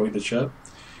just destroy the chip,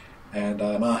 and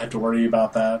not have to worry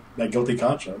about that guilty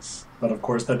conscience. But of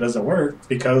course, that doesn't work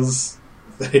because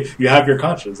you have your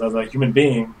conscience as a human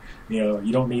being.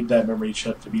 You don't need that memory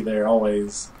chip to be there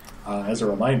always as a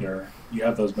reminder. You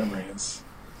have those memories.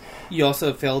 You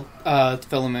also failed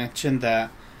to mention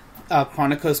that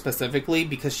Chronoco specifically,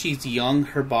 because she's young,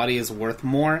 her body is worth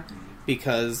more,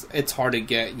 because it's hard to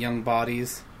get young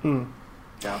bodies.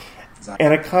 Yeah, exactly.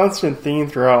 And a constant theme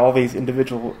throughout all these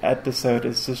individual episodes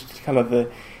is just kind of the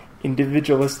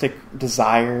individualistic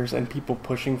desires and people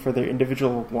pushing for their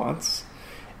individual wants,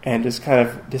 and just kind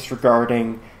of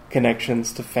disregarding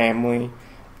connections to family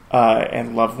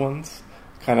and loved ones,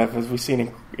 kind of as we've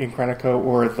seen in Chronoco,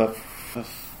 or I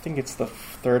think it's the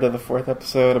 3rd or the 4th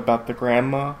episode about the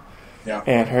grandma,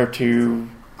 and her 2,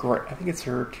 I think it's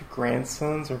her 2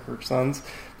 grandsons or her sons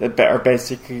that are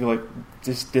basically like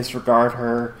just disregard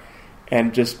her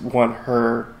and just want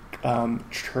her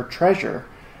treasure.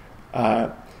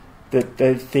 That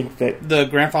they think that the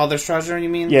grandfather's treasure, you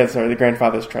mean? Yeah, sorry, the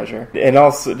grandfather's treasure, and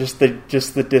also just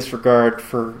the disregard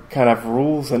for kind of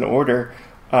rules and order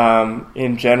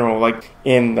in general. Like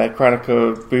in that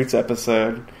Chronoco Boots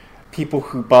episode, people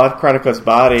who bought Chronoco's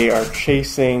body are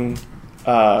chasing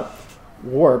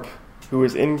Warp, who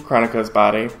is in Chronoco's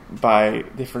body by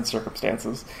different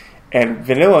circumstances, and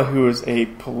Vanilla, who is a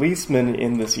policeman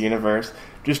in this universe,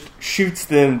 just shoots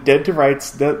them dead to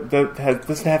rights.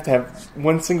 Doesn't have to have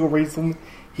one single reason.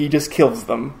 He just kills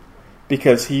them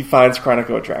because he finds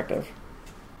Chronoco attractive.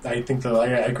 I think that I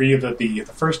agree that the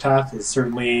first half is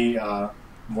certainly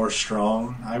more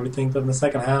strong, I would think, than the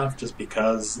second half, just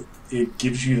because it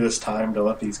gives you this time to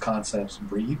let these concepts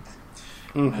breathe.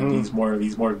 And these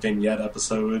more vignette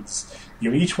episodes,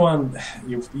 each one,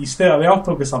 they all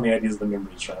focus on the ideas of the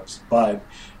memory chips, but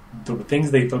the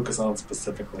things they focus on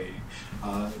specifically,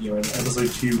 in episode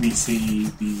 2 we see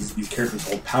these characters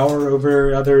hold power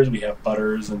over others. We have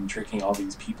Butters and tricking all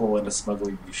these people into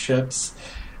smuggling these ships.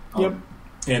 And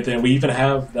then we even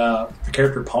have the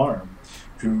character Parm,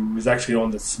 who is actually the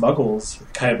one that smuggles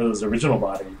Kaiba's original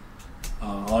body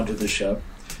onto the ship.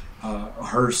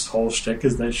 Her whole shtick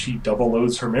is that she double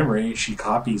loads her memory. She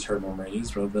copies her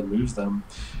memories rather than moves them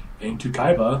into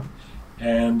Kaiba,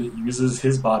 and uses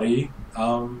his body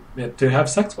to have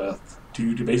sex with,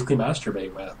 to basically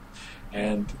masturbate with.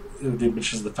 And it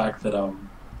mentions the fact that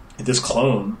this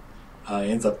clone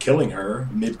ends up killing her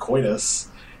mid-coitus,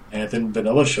 and then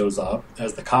Vanilla shows up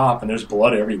as the cop, and there's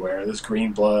blood everywhere. There's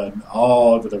green blood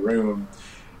all over the room.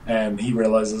 And he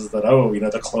realizes that,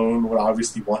 the clone would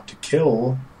obviously want to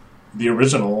kill the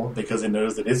original because it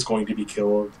knows that it's going to be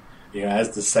killed,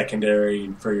 as the secondary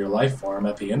inferior life form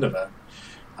at the end of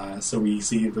it. So we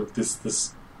see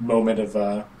this moment of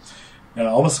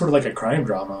almost sort of like a crime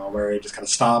drama where it just kind of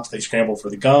stops. They scramble for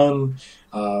the gun.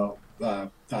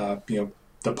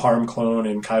 The Parm clone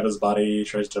in Kaiba's body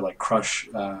tries to crush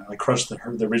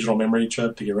the original memory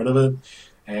chip to get rid of it,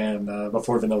 and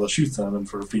before Vanilla shoots him and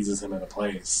sort of freezes him into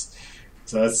place.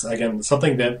 So that's, again,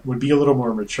 something that would be a little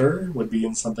more mature, would be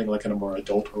in something like in a more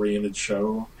adult-oriented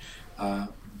show,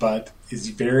 but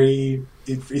is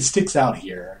it sticks out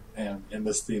here, and in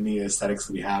the aesthetics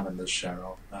that we have in this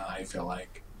show, I feel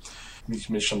like. We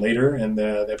mentioned later in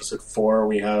the episode 4,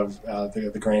 we have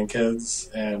the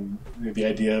grandkids and the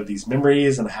idea of these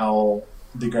memories and how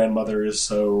the grandmother is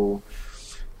so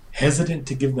hesitant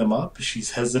to give them up.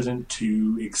 She's hesitant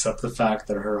to accept the fact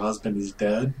that her husband is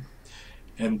dead,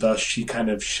 and thus she kind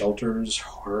of shelters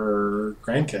her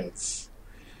grandkids.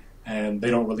 And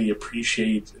they don't really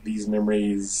appreciate these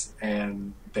memories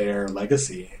and their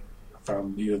legacy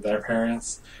from either their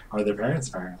parents or their parents'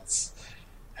 parents.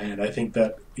 And I think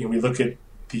that we look at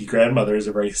the grandmother as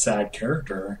a very sad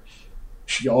character.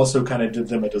 She also kind of did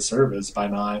them a disservice by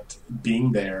not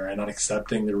being there and not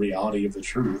accepting the reality of the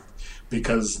truth.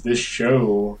 Because this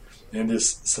show and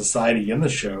this society in the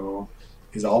show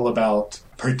is all about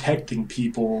protecting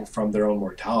people from their own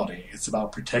mortality. It's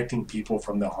about protecting people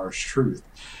from the harsh truth.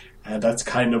 And that's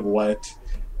kind of what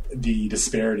the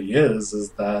disparity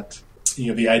is that,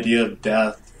 the idea of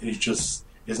death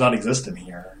is not existent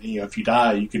here. If you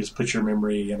die, you can just put your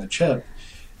memory in a chip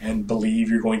and believe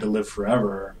you're going to live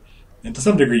forever. And to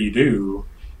some degree you do,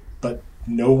 but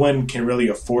no one can really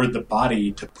afford the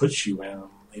body to put you in.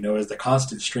 As the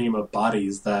constant stream of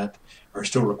bodies that are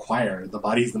still required, the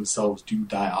bodies themselves do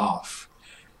die off.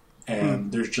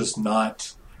 And there's just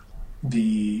not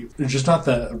the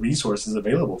resources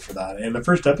available for that. In the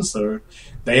first episode,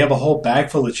 they have a whole bag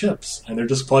full of chips, and they're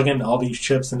just plugging all these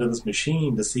chips into this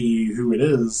machine to see who it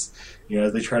is.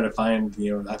 As they try to find,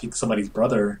 I think somebody's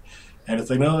brother, and it's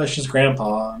like, no, that's just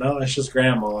Grandpa. No, that's just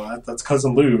Grandma. That's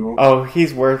Cousin Lou. Oh,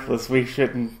 he's worthless. We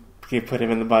shouldn't put him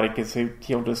in the body because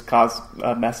he'll just cause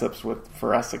mess ups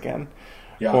for us again.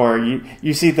 Yeah. Or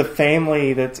you see the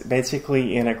family that's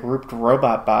basically in a grouped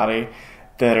robot body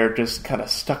that are just kind of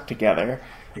stuck together.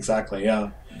 Exactly, yeah.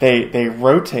 They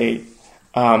rotate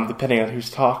depending on who's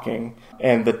talking,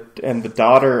 and the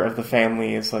daughter of the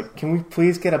family is like, "Can we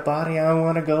please get a body? I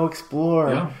want to go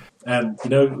explore." Yeah. And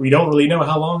we don't really know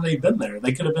how long they've been there.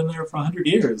 They could have been there for 100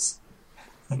 years.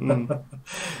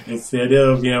 It's the idea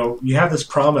of you have this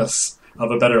promise of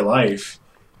a better life.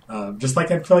 Just like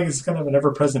I feel like it's kind of an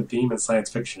ever-present theme in science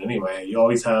fiction anyway. You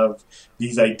always have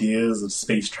these ideas of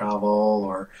space travel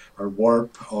or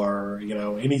warp or,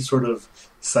 any sort of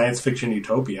science fiction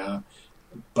utopia,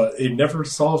 but it never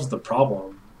solves the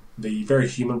problem, the very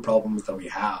human problems that we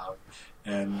have.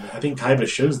 And I think Kaiba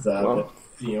shows that,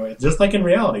 just like in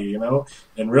reality,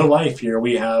 in real life here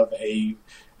we have a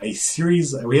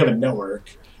series, we have a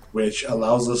network which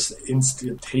allows us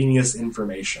instantaneous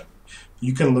information.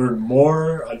 You can learn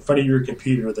more in front of your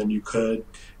computer than you could,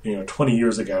 20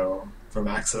 years ago from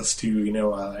access to,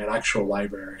 an actual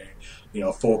library,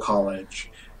 full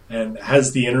college. And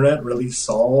has the internet really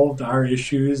solved our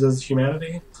issues as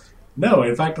humanity? No.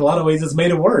 In fact, a lot of ways it's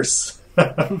made it worse.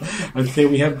 I'd say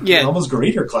we have almost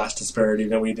greater class disparity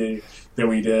than we did,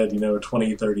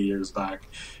 20, 30 years back.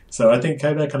 So I think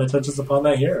Kaiba kind of touches upon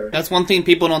that here. That's one thing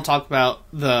people don't talk about,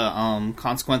 the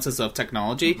consequences of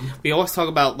technology. Mm-hmm. We always talk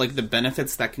about the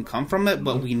benefits that can come from it,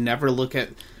 but we never look at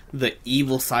the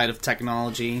evil side of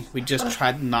technology. We just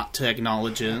try not to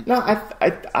acknowledge it. No,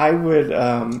 I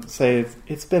would say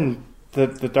it's been the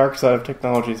dark side of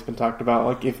technology has been talked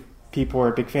about. If people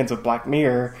are big fans of Black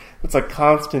Mirror, it's a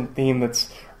constant theme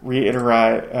that's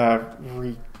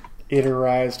reiterized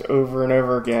over and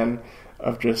over again,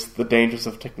 of just the dangers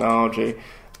of technology.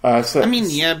 But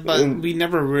we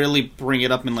never really bring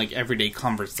it up in everyday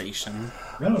conversation.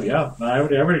 No, yeah, I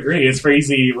would agree. It's very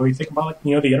easy when we think about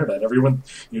the internet. Everyone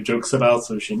jokes about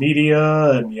social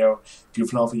media and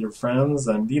goofing off with your friends,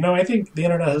 and I think the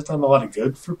internet has done a lot of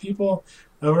good for people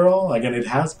overall. Again, it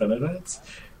has benefits,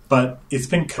 but it's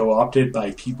been co-opted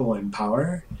by people in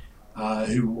power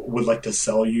who would like to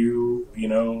sell you,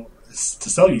 to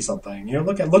sell you something.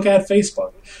 Look at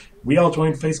Facebook. We all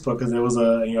joined Facebook because it was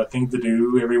a thing to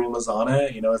do. Everyone was on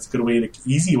it. It's a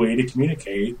easy way to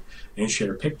communicate and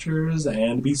share pictures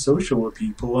and be social with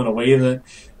people in a way that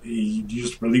you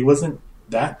just really wasn't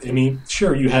that. I mean,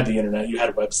 sure, you had the internet, you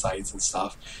had websites and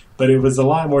stuff, but it was a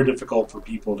lot more difficult for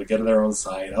people to get to their own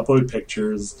site, upload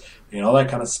pictures, all that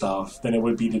kind of stuff than it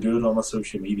would be to do it on a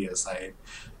social media site.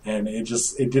 And it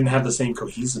didn't have the same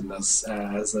cohesiveness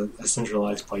as a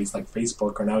centralized place like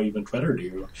Facebook or now even Twitter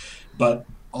do. But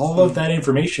all of that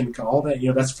information, all that,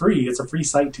 that's free. It's a free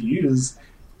site to use,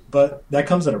 but that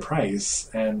comes at a price.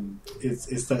 And it's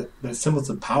that semblance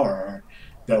of power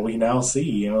that we now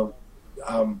see,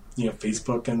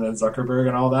 Facebook and then Zuckerberg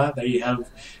and all that, they have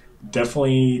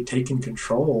definitely taken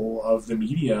control of the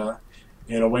media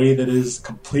in a way that is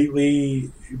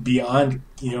completely beyond,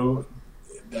 beyond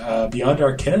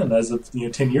our ken as of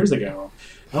 10 years ago.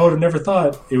 I would have never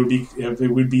thought it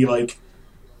would be like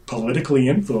politically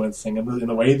influencing in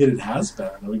the way that it has been.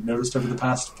 We've noticed over the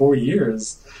past 4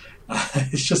 years.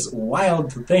 It's just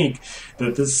wild to think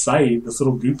that this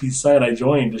little goofy site I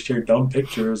joined to share dumb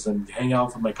pictures and hang out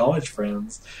with my college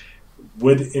friends,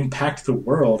 would impact the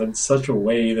world in such a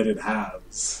way that it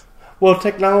has. Well,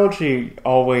 technology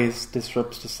always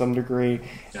disrupts to some degree,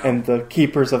 and the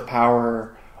keepers of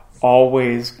power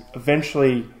always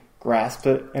eventually grasp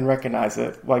it and recognize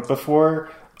it. Like before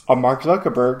Mark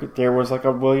Zuckerberg, there was like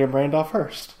a William Randolph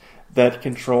Hearst that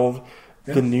controlled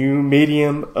the new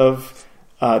medium of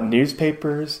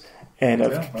newspapers and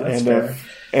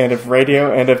of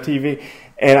radio and of TV,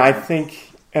 and I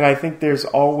think there's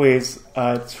always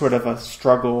sort of a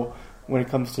struggle when it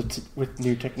comes to with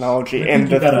new technology. And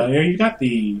you got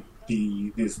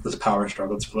this power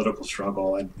struggle, this political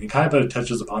struggle, and it kind of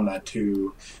touches upon that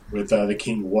too with the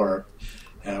King Warp.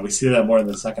 We see that more in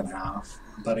the second half,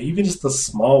 but even just the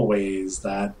small ways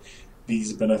that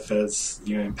these benefits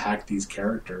impact these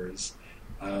characters.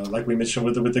 Like we mentioned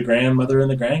with the grandmother and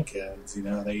the grandkids,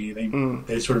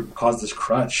 they sort of cause this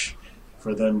crutch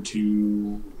for them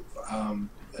to,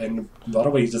 in a lot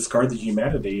of ways, discard the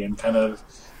humanity and kind of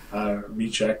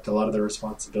reject a lot of their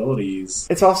responsibilities.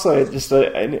 It's also just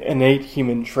an innate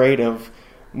human trait of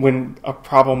when a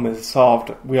problem is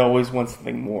solved, we always want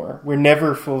something more. We're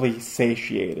never fully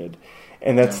satiated,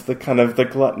 and that's the kind of the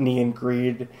gluttony and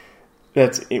greed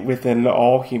that's within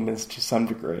all humans to some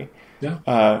degree.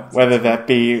 Yeah. Whether that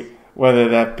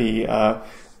be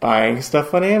buying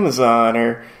stuff on Amazon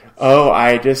or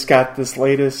I just got this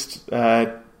latest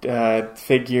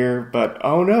figure, but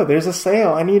oh no, there's a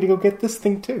sale. I need to go get this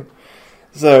thing too.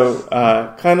 So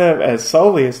kind of as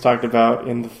Sully has talked about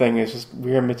in the thing, is just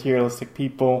we're materialistic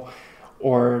people,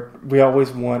 or we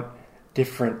always want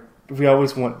different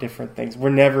things. We're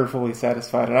never fully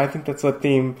satisfied, and I think that's a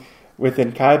theme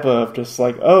within Kaiba of just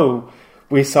like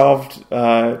we solved.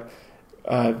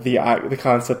 The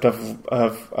concept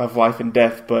of life and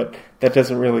death, but that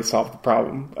doesn't really solve the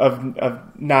problem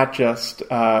of not just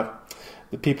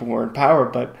the people who are in power,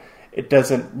 but it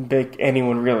doesn't make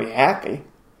anyone really happy.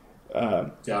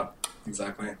 Yeah,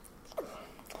 exactly.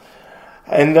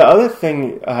 And the other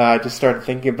thing I just started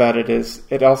thinking about it is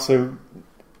it also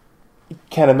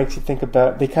kind of makes you think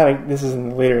about this is in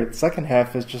the second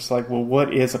half is just like, well,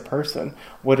 what is a person?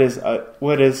 What is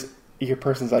your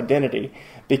person's identity?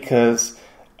 Because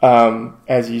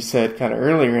as you said kind of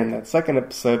earlier in that second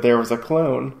episode, there was a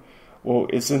clone. Well,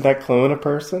 isn't that clone a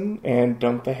person? And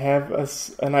don't they have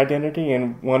an identity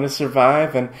and want to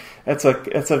survive? And that's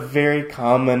a very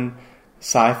common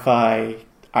sci-fi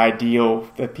ideal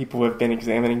that people have been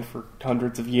examining for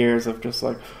hundreds of years of just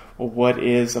like, well, what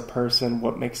is a person?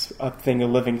 What makes a thing a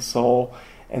living soul?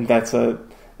 And that's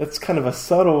kind of a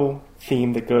subtle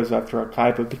theme that goes out throughout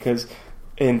Kaiba, because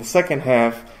in the second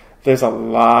half, there's a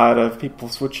lot of people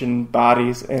switching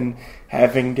bodies and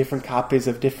having different copies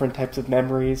of different types of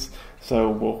memories. So,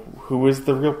 well, who is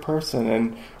the real person,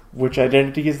 and which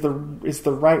identity is the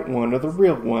right one or the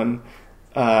real one?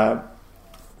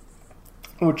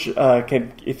 Which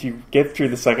can, if you get through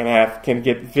the second half, can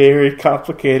get very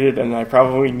complicated, and I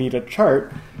probably need a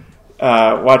chart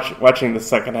watching the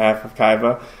second half of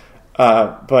Kaiba.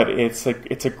 But it's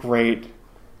a great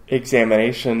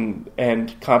examination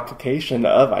and complication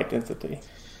of identity.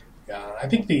 Yeah, I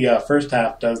think the first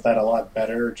half does that a lot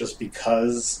better, just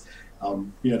because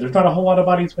there's not a whole lot of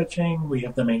body switching. We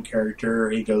have the main character.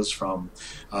 He goes from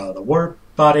the warp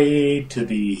body to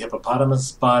the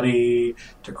hippopotamus body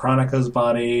to Kronika's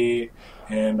body,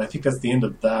 and I think that's the end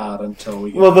of that until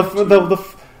we get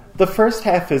the first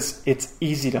half it's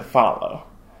easy to follow.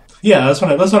 Yeah, that's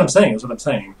what I'm saying. That's what I'm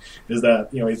saying is that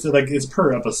it's like it's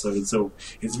per episode, so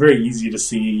it's very easy to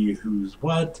see who's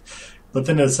what. But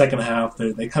then in the second half,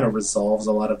 they kind of resolves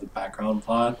a lot of the background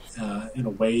plot in a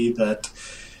way that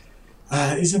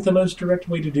isn't the most direct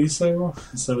way to do so.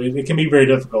 So it can be very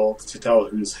difficult to tell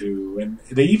who's who, and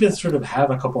they even sort of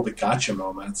have a couple of the gotcha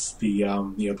moments. The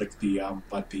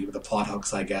the plot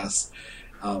hooks, I guess.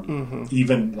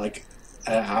 Even like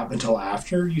until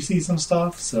after you see some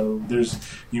stuff. So there's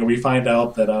we find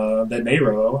out that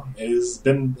Nero has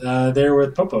been there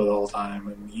with Popo the whole time,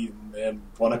 and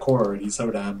One Accord,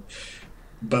 Isodan.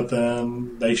 But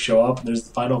then they show up and there's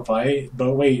the final fight.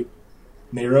 But wait,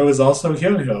 Nero is also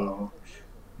Hyo-Hyo.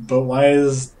 But why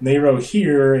is Nero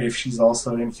here if she's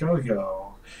also in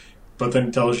Hyo-Hyo? But then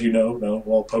it tells you no.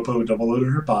 Well, Popo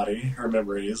double-loaded her body, her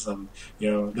memories, and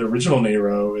the original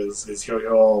Nero is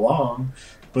Hyo-Hyo all along.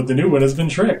 But the new one has been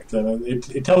tricked, and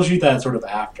it tells you that sort of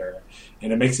after,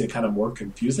 and it makes it kind of more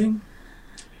confusing.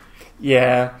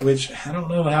 Yeah, which I don't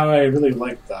know how I really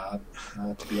like that,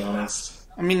 to be honest.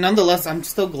 I mean, nonetheless, I'm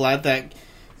still glad that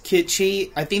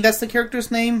Kichi, I think that's the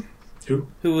character's name, who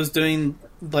was doing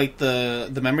like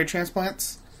the memory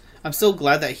transplants. I'm still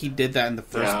glad that he did that in the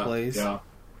first place. Yeah,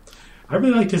 I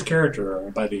really liked his character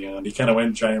by the end. He kind of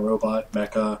went giant robot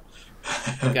mecha.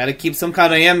 Got to keep some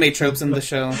kind of anime tropes in the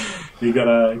show. You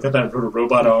got that sort of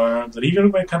robot arms, and even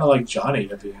went kind of like Johnny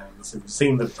at the end. So you've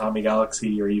seen the Tommy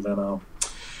Galaxy or even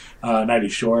Nighty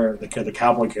Shore, the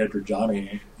cowboy character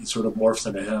Johnny. He sort of morphs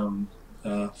into him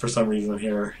for some reason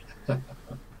here.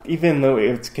 Even though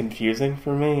it's confusing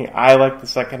for me, I like the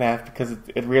second half because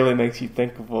it really makes you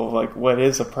think of like what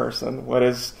is a person, what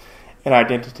is an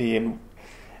identity, and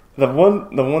the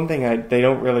one thing they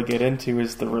don't really get into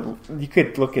is you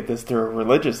could look at this through a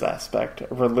religious aspect,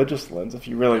 a religious lens if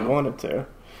you really wanted to,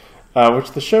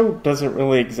 which the show doesn't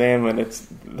really examine.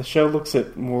 The show looks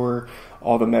at more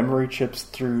all the memory chips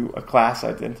through a class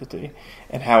identity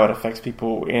and how it affects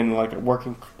people in like the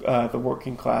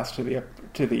working class to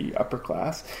the upper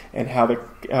class, and how it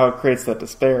creates that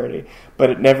disparity. But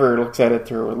it never looks at it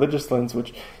through a religious lens,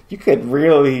 which you could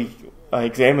really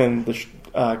examine the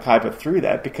Kaiba through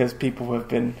that, because people have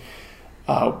been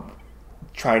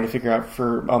trying to figure out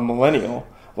for a millennial,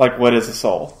 like, what is a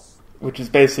soul, which is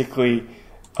basically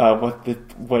what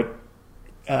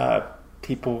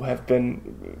people have been,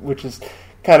 which is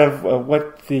kind of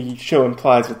what the show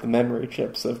implies with the memory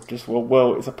chips of just,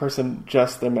 well, is a person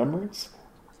just their memories?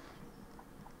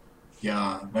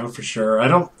 Yeah, no, for sure.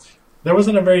 There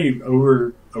wasn't a very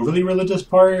overly religious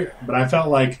part, but I felt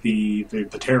like the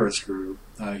terrorist group,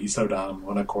 Isodan,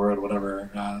 One Accord, whatever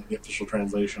the official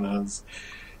translation is,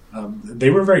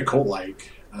 they were very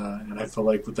cult-like. And I feel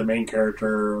like with the main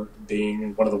character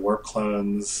being one of the warp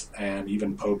clones, and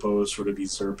even Popo sort of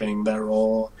usurping that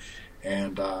role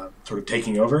and sort of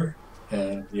taking over,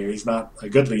 and he's not a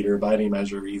good leader by any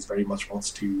measure. He very much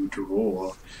wants to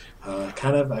rule. I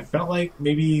felt like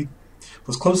maybe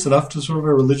was close enough to sort of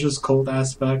a religious cult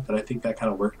aspect that I think that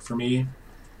kind of worked for me.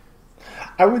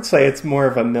 I would say it's more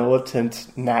of a militant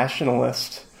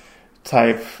nationalist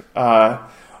type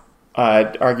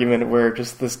argument, where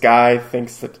just this guy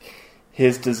thinks that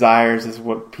his desires is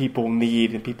what people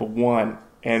need and people want,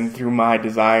 and through my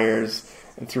desires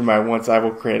and through my wants, I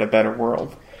will create a better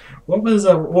world. What was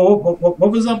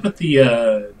up with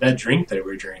the that drink they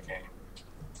were drinking?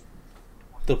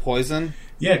 The poison?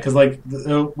 Yeah, because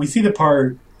we see the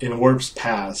part in Warp's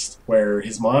past where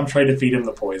his mom tried to feed him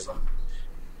the poison,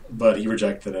 but he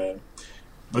rejected it.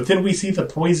 But then we see the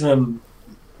poison,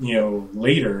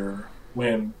 later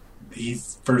when he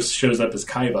first shows up as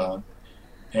Kaiba,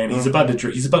 and he's about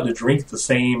to drink the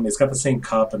same. It's got the same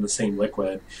cup and the same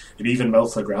liquid. It even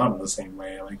melts the ground in the same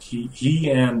way. Like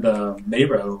he and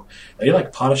Nero, they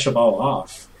polish them all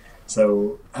off.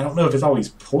 So I don't know if it's always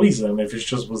poison, if it's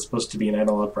just was supposed to be an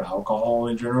analog for alcohol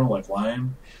in general, like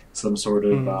lime, some sort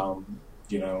of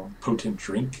potent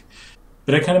drink.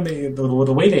 But it kind of made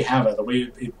the way they have it, the way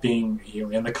it being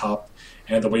in the cup,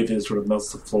 and the way that it sort of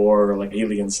melts the floor, like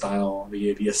alien style,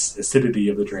 the acidity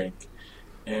of the drink,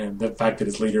 and the fact that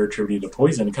it's later attributed to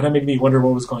poison, it kind of made me wonder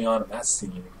what was going on in that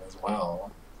scene as well.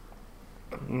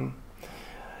 Mm-hmm.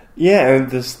 Yeah,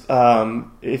 and this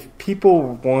if people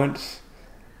want,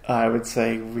 I would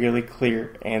say, really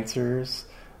clear answers,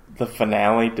 the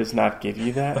finale does not give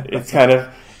you that. It's kind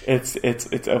of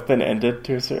it's open ended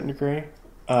to a certain degree,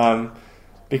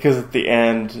 because at the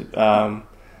end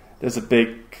there's a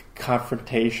big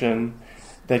confrontation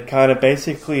that kind of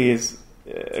basically is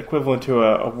equivalent to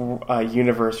a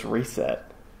universe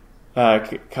reset.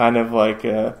 Kind of like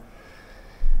I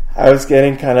was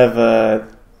getting kind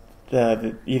of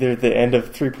either the end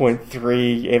of 3.3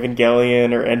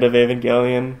 Evangelion or end of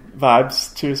Evangelion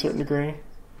vibes to a certain degree.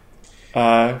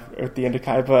 At the end of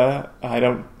Kaiba, I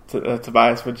don't.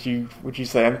 Tobias, would you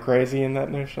say I'm crazy in that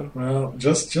notion? Well,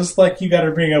 just like you got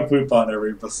to bring up Lupin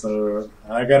every episode,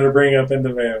 I got to bring up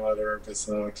Indovale every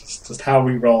episode. Just how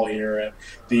we roll here at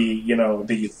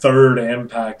the third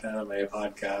Impact Anime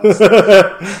podcast.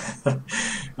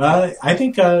 I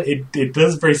think it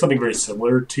does something very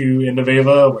similar to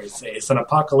Indovale, where it's an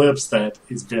apocalypse that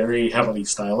is very heavily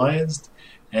stylized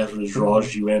and it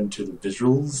draws you into the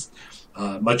visuals,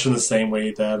 much in the same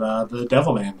way that the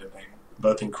Devilman did.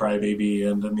 Both in Crybaby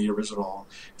and in the original,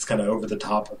 it's kind of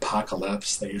over-the-top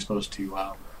apocalypse that you're supposed to,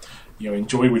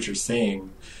 enjoy what you're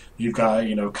seeing. You've got,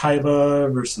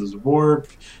 Kaiba versus Warp.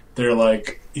 They're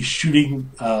like shooting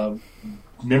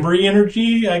memory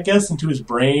energy, I guess, into his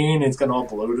brain. It's gotten all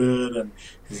bloated, and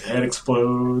his head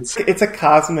explodes. It's a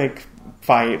cosmic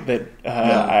fight that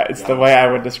the way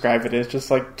I would describe it is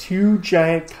just like two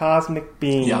giant cosmic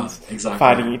beings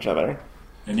fighting each other.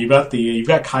 And you've got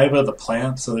Kaiba the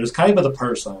plant. So there's Kaiba the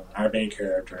person, our main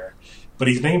character, but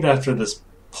he's named after this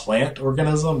plant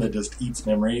organism that just eats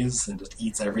memories and just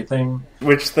eats everything.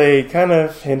 Which they kind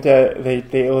of hint at.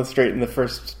 They illustrate in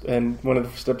one of the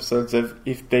first episodes of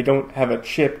if they don't have a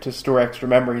chip to store extra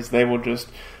memories, they will just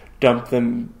dump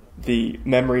the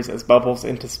memories as bubbles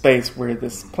into space, where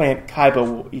this plant Kaiba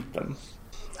will eat them.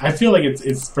 I feel like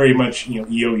it's very much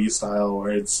EOE style, where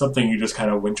it's something you just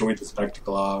kind of enjoy the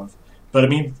spectacle of. But, I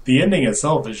mean, the ending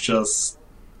itself is just,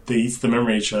 they eat the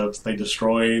memory chips, they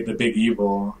destroy the big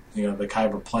evil, the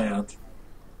Kaiba plant,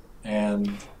 and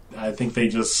I think they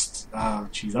just, I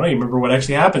don't even remember what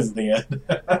actually happens in the end.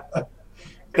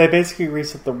 They basically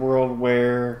reset the world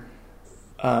where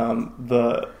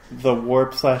the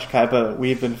Warp / Kaiba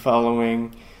we've been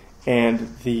following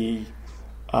and the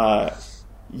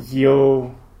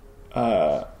Nero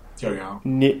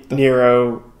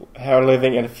are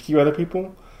living, and a few other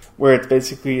people, where it's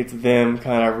them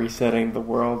kind of resetting the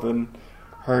world and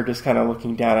her just kind of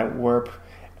looking down at Warp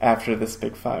after this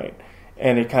big fight.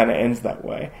 And it kind of ends that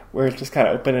way, where it's just kind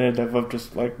of open-ended of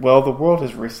just like, well, the world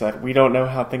is reset. We don't know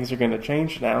how things are going to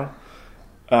change now.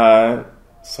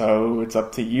 So it's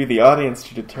up to you, the audience,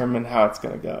 to determine how it's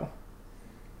going to go.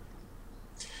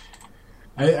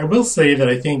 I will say that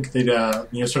I think that,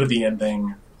 sort of the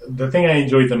ending, the thing I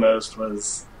enjoyed the most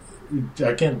was,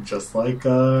 again, just like,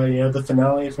 the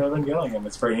finale of Evangelion.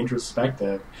 It's very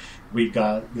introspective. We've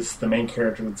got the main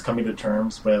character that's coming to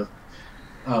terms with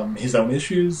his own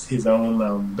issues, his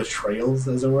own betrayals,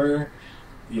 as it were.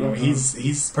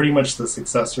 He's pretty much the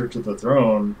successor to the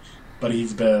throne, but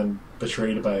he's been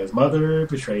betrayed by his mother,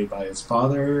 betrayed by his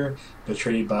father,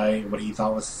 betrayed by what he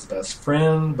thought was his best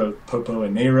friend, both Popo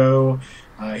and Nero.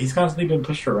 He's constantly been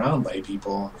pushed around by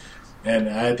people. And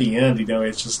at the end,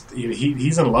 it's just,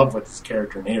 he's in love with his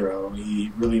character, Nero.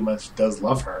 He really much does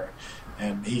love her.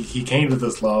 And he came to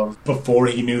this love before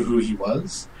he knew who he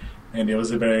was. And it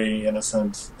was a very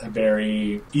innocent, a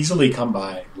very easily come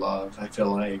by love, I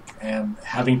feel like. And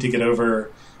having to get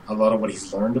over a lot of what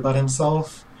he's learned about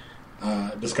himself,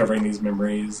 discovering these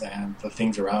memories and the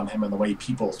things around him and the way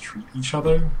people treat each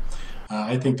other.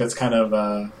 I think that's kind of,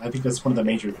 I think that's one of the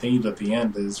major themes at the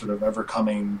end, is sort of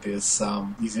overcoming these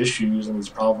issues and these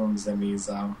problems and these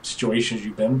situations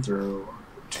you've been through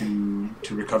to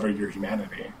recover your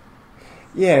humanity.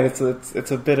 Yeah,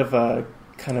 it's a bit of a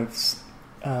kind of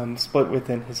split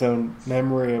within his own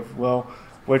memory of, well,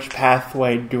 which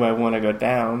pathway do I want to go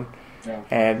down? Yeah.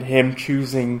 And him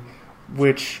choosing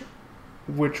which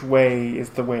way is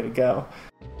the way to go.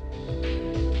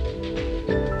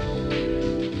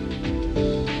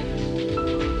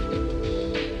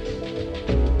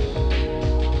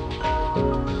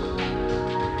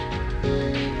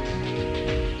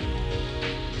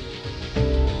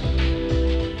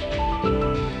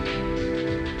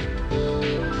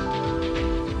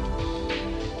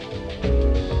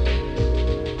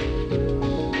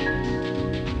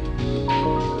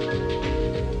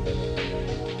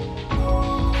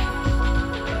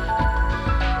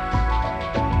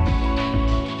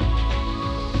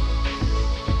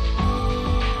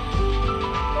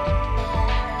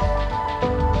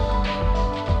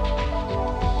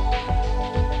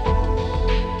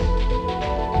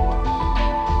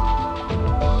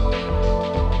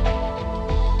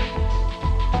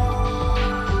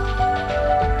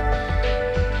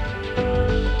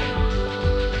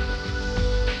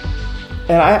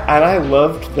 And I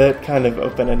loved that kind of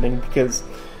open ending because,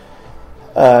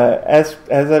 as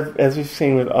we've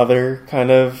seen with other kind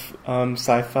of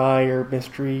sci-fi or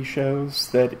mystery shows,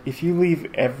 that if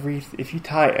you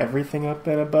tie everything up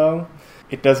in a bow,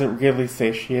 it doesn't really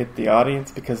satiate the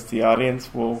audience because the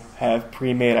audience will have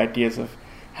pre-made ideas of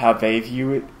how they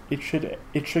view it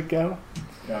should go.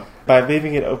 Yeah. By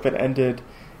leaving it open-ended,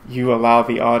 you allow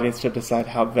the audience to decide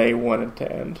how they want it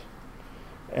to end.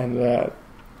 And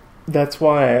that's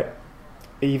why,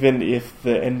 even if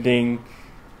the ending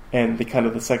and the kind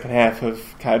of the second half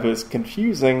of Kaiba is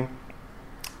confusing,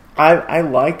 I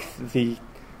like the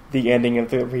ending of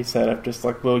the reset of just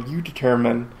like, well, you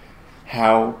determine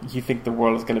how you think the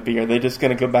world is going to be. Are they just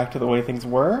going to go back to the way things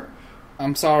were?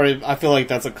 I'm sorry, I feel like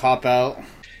that's a cop-out.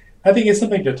 I think it's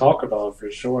something to talk about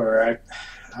for sure.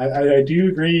 I do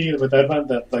agree with Edmund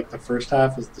that like the first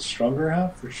half is the stronger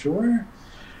half for sure.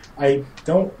 I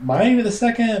don't mind the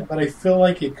second, but I feel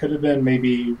like it could have been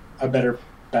maybe a better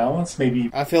balance.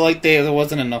 Maybe I feel like there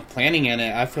wasn't enough planning in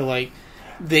it. I feel like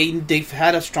they've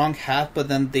had a strong half, but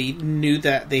then they knew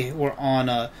that they were on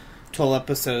a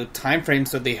 12-episode time frame,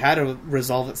 so they had to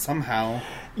resolve it somehow.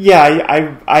 Yeah,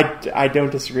 I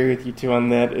don't disagree with you two on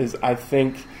that. I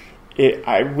think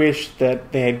I wish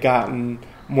that they had gotten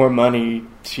more money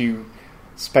to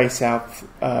space out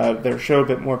their show a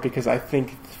bit more, because I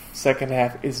think the second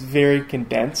half is very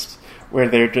condensed, where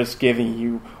they're just giving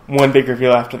you one big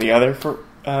reveal after the other for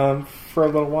a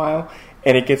little while,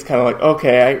 and it gets kind of like,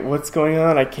 okay, what's going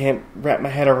on? I can't wrap my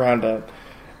head around it.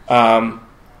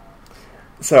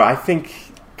 So I think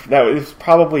that was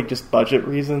probably just budget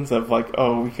reasons of like,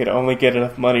 oh, we could only get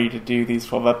enough money to do these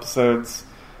 12 episodes,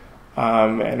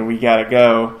 and we gotta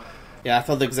go. Yeah, I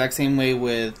felt the exact same way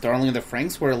with Darling in the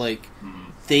Franxx, where like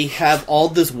they have all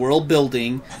this world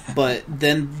building, but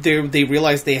then they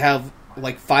realize they have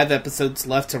like 5 episodes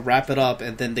left to wrap it up,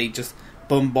 and then they just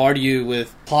bombard you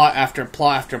with plot after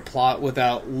plot after plot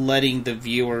without letting the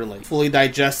viewer like fully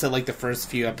digest it like the first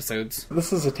few episodes.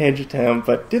 This is a tangent town,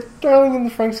 but did Darling in the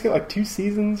Franxx get like 2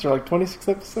 seasons or like 26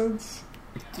 episodes?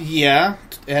 Yeah,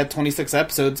 it had 26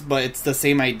 episodes, but it's the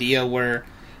same idea where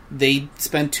they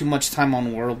spend too much time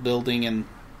on world building and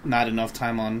not enough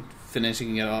time on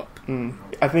finishing it up.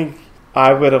 I think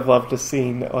I would have loved to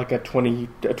seen like a 20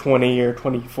 or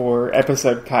 24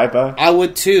 episode Kaiba. I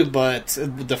would too, but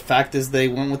the fact is they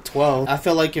went with 12. I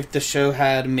feel like if the show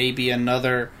had maybe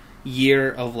another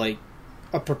year of like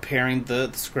preparing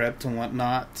the script and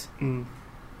whatnot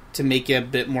to make it a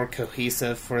bit more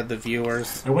cohesive for the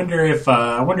viewers. I wonder if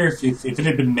it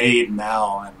had been made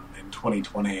now in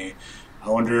 2020. I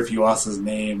wonder if Yuasa's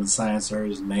name and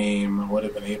Sciencer's name would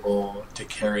have been able to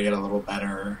carry it a little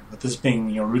better. With this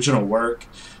being original work,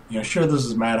 sure, this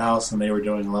is Madhouse and they were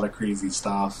doing a lot of crazy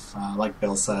stuff. Like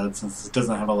Bill said, since it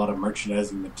doesn't have a lot of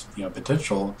merchandising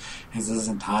potential, as it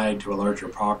isn't tied to a larger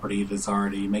property that's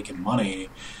already making money,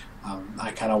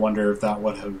 I kind of wonder if that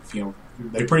would have,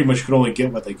 they pretty much could only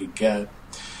get what they could get.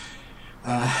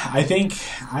 I think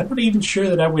I'm not even sure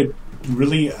that I would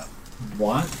really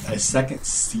want a second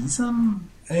season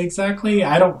exactly.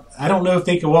 I don't know if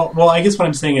they could. Well, I guess what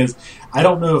I'm saying is I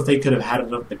don't know if they could have had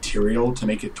enough material to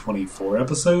make it 24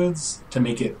 episodes to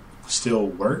make it still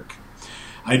work.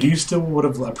 I do still would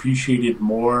have appreciated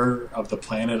more of the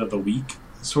Planet of the Week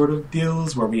sort of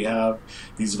deals where we have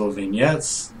these little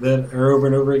vignettes that are over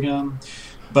and over again,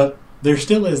 but there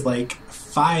still is like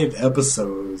 5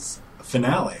 episodes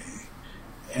finale,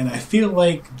 and I feel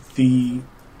like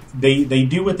They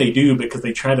do what they do because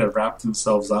they try to wrap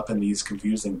themselves up in these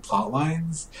confusing plot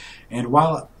lines. And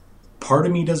while part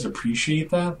of me does appreciate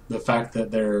that, the fact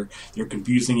that they're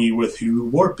confusing you with who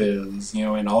Warp is,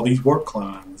 and all these Warp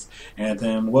clones, and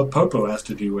then what Popo has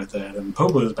to do with it, and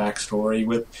Popo's backstory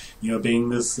with, being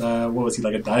this, what was he,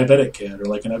 like a diabetic kid or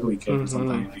like an ugly kid or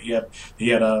something. Like he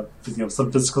had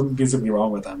something physically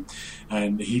wrong with him,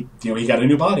 and he got a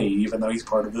new body even though he's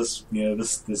part of this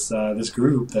this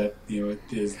group that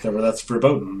that's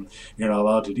verboten. You're not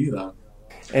allowed to do that.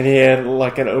 And he had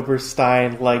like an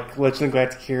Oberstein, like Legend of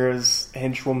Galactic Heroes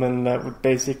henchwoman that would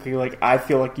basically like, I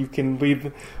feel like you can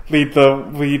lead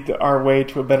our way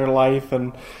to a better life,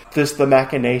 and just the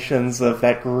machinations of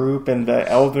that group and the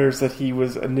elders that he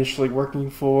was initially working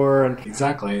for, and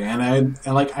exactly. And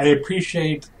I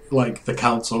appreciate like the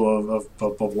council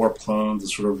of warp clones to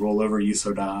sort of roll over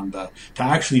Yisodan to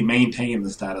actually maintain the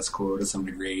status quo to some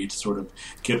degree, to sort of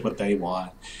get what they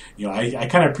want. I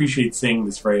kind of appreciate seeing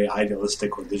this very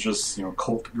idealistic, religious,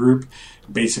 cult group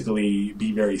basically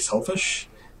be very selfish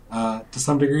to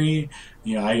some degree.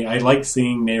 I like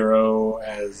seeing Nero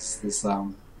as this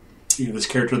this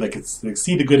character that could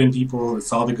see the good in people, that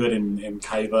saw the good in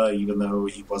Kaiba, even though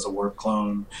he was a warp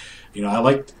clone. I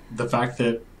liked the fact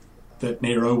that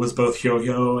Nero was both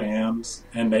Hyo-Hyo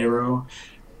and Nero.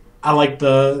 I liked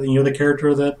the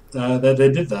character that they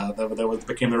did that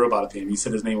became the robot at the end. He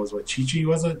said his name was what, Chi-Chi,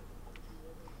 was it?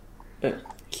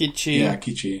 Kichi. Yeah,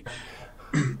 Kichi.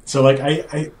 So like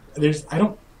I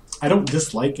don't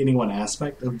dislike any one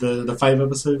aspect of the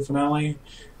 5-episode finale,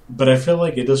 but I feel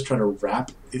like it does try to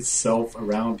wrap itself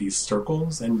around these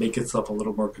circles and make itself a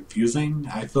little more confusing.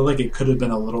 I feel like it could have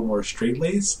been a little more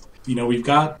straight-laced. You know, we've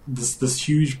got this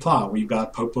huge plot. We've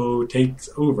got Popo takes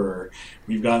over.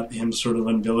 We've got him sort of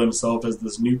unveil himself as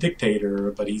this new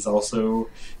dictator, but he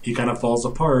kind of falls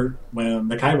apart when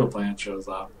the Kaiba plant shows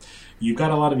up. You've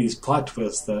got a lot of these plot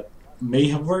twists that may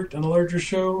have worked in a larger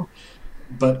show,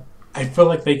 but I feel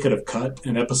like they could have cut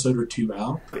an episode or two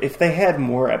out. If they had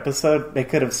more episode, they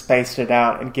could have spaced it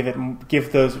out and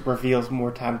give those reveals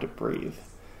more time to breathe.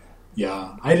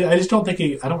 Yeah, I just don't think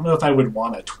I don't know if I would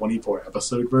want a 24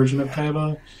 episode version of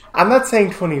Kaiba. I'm not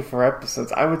saying 24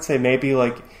 episodes. I would say maybe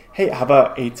like, hey, how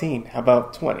about 18? How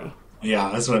about 20? Yeah,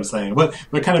 that's what I'm saying. But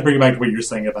kind of bring back to what you're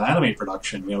saying about anime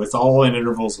production. You know, it's all in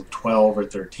intervals of 12 or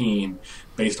 13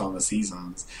 based on the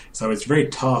seasons. So it's very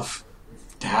tough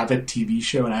to have a TV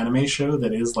show, an anime show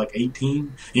that is like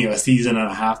 18, a season and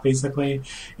a half basically.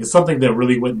 It's something that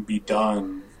really wouldn't be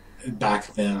done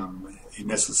back then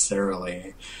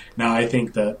necessarily. Now I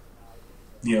think that,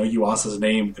 Yuasa's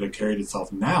name could have carried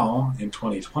itself now in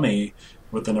 2020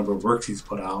 with the number of works he's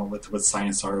put out, with what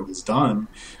Science Star has done,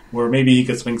 where maybe he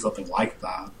could swing something like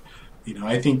that.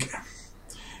 I think...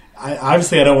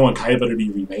 obviously, I don't want Kaiba to be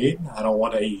remade. I don't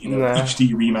want a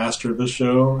HD remaster of the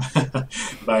show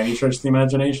by any stretch of the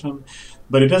imagination.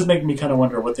 But it does make me kind of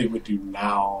wonder what they would do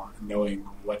now, knowing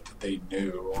what they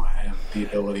knew and the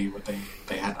ability what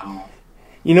they had now.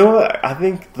 You know what? I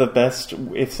think the best,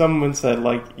 if someone said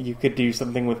like you could do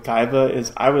something with Kaiba,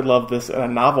 is I would love this in a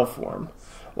novel form,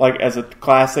 like as a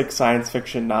classic science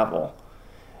fiction novel.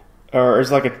 Or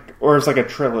as like a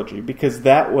trilogy, because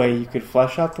that way you could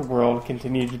flesh out the world,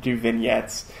 continue to do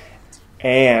vignettes,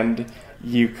 and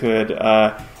you could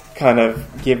kind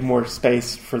of give more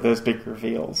space for those big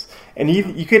reveals. And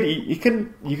you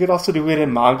could also do it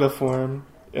in manga form,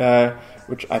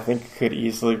 which I think could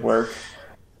easily work.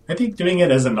 I think doing it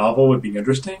as a novel would be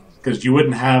interesting because you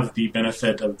wouldn't have the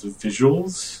benefit of the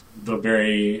visuals, the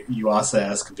very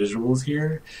Yuasa-esque visuals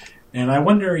here. And I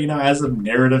wonder, as a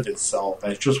narrative itself,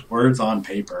 as just words on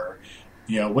paper,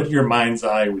 what your mind's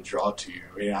eye would draw to.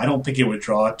 I don't think it would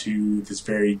draw to this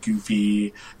very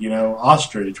goofy,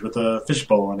 ostrich with a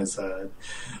fishbowl on his head.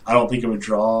 I don't think it would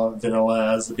draw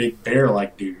Vanilla as a big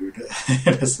bear-like dude,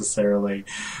 necessarily.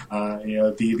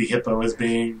 The hippo as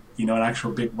being, an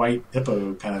actual big white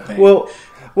hippo kind of thing.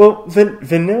 Well,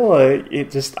 Vanilla,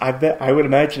 I would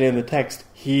imagine in the text,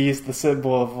 he's the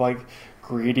symbol of, like,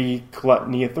 greedy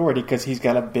gluttony authority because he's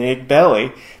got a big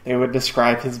belly. They would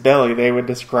describe his belly. They would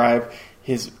describe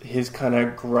his kind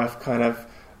of gruff kind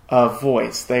of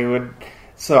voice.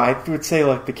 So I would say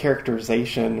like the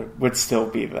characterization would still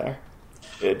be there,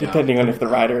 depending on if the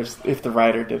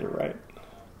writer did it right.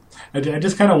 I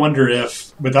just kind of wonder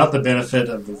if, without the benefit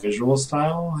of the visual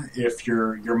style, if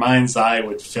your mind's eye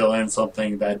would fill in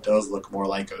something that does look more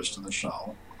like Ghost in the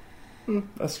Shell.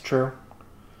 That's true.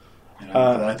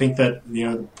 I think that,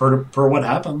 per what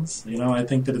happens, I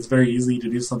think that it's very easy to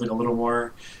do something a little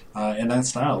more in that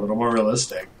style, a little more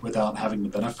realistic without having the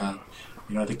benefit.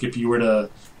 I think if you were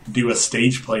to do a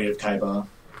stage play of Kaiba,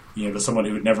 to someone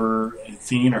who had never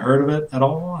seen or heard of it at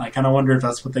all, I kind of wonder if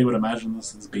that's what they would imagine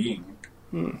this as being.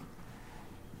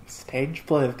 Stage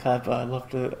play of Kaiba, I'd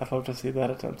love to see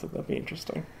that attempted. That'd be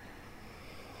interesting.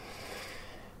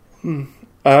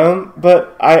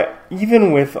 But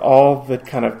even with all the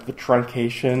kind of the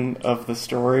truncation of the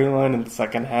storyline in the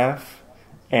second half,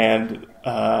 and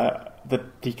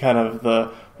the kind of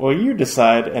the you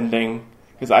decide ending,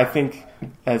 because I think,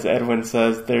 as Edwin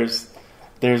says,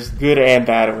 there's good and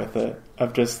bad with it.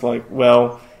 Of just like,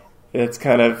 it's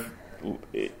kind of,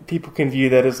 people can view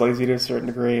that as lazy to a certain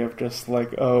degree. Of just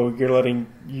like,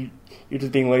 you're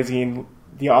just being lazy and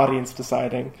the audience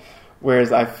deciding.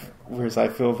 Whereas I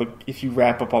feel that if you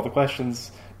wrap up all the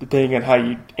questions, depending on how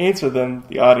you answer them,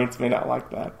 the audience may not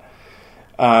like that.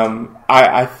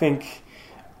 I think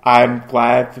I'm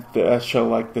glad that a show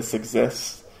like this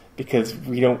exists because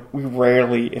we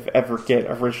rarely, if ever, get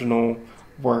original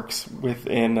works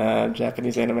within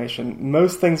Japanese animation.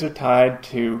 Most things are tied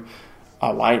to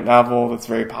a light novel that's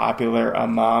very popular, a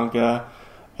manga,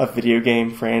 a video game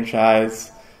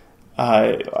franchise.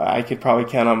 I could probably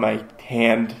count on my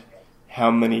hand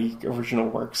how many original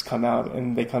works come out,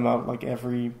 and they come out like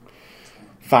every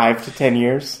 5 to 10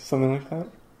 years, something like that.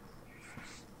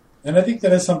 And I think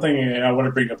that is something I want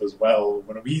to bring up as well.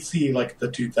 When we see like the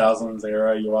 2000s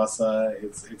era Yuasa,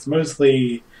 it's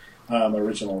mostly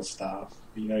original stuff.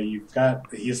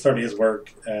 He started his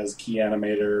work as key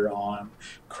animator on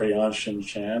Crayon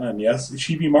Shin-chan, and yes,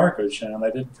 Chibi Marco-chan,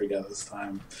 I didn't forget this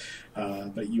time.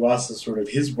 But Yuasa, sort of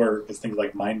his work is things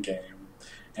like Mind Game,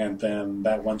 and then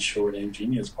that one short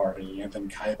Ingenious Party, and then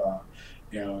Kaiba.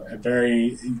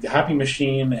 Happy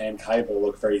Machine and Kaiba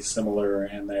look very similar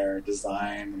in their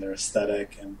design and their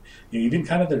aesthetic, and even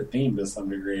kind of their theme to some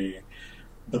degree.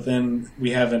 But then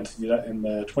we have in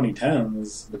the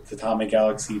 2010s with Tatami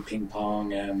Galaxy, Ping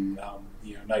Pong, and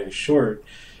Night is Short,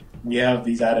 we have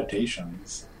these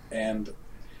adaptations, and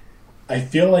I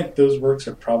feel like those works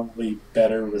are probably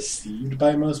better received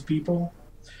by most people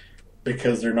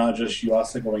because they're not just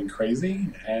Yuasa going crazy,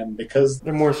 and because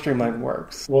they're more streamlined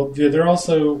works. Well, they're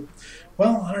also,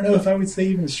 I don't know if I would say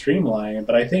even streamlined,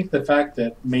 but I think the fact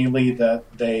that mainly that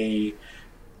they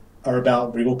are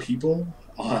about real people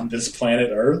on this planet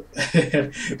Earth,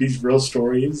 these real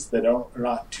stories that are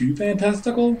not too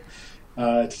fantastical.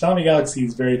 Tatami Galaxy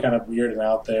is very kind of weird and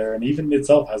out there, and even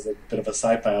itself has a bit of a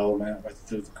sci-fi element with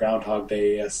the Groundhog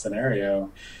Day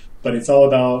scenario. But it's all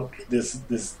about this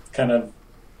kind of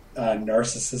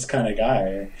narcissist kind of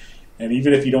guy, and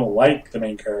even if you don't like the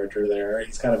main character there,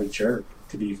 he's kind of a jerk,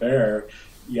 to be fair.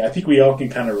 I think we all can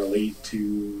kind of relate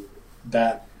to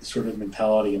that sort of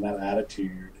mentality and that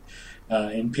attitude.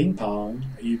 In Ping Pong,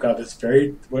 you've got this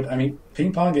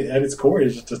Ping Pong at its core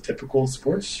is just a typical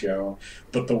sports show,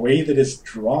 but the way that it's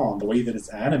drawn, the way that it's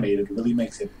animated really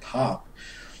makes it pop.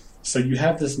 So you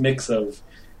have this mix of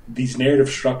these narrative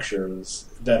structures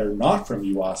that are not from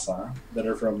Yuasa, that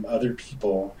are from other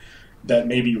people, that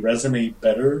maybe resonate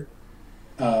better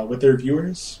with their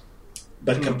viewers,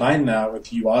 but combine that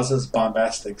with Yuasa's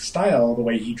bombastic style, the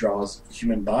way he draws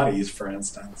human bodies, for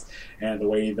instance, and the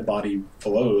way the body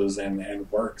flows and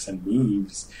works and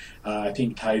moves, I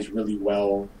think ties really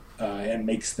well and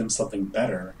makes them something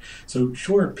better. So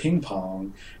sure, Ping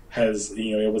Pong has,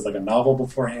 it was like a novel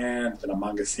beforehand, then a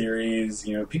manga series.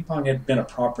 Ping Pong had been a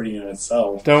property in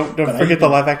itself. Don't forget the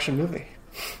live-action movie.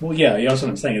 Well, yeah, that's what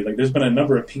I'm saying. Like, there's been a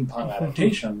number of Ping Pong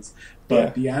adaptations,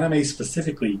 but the anime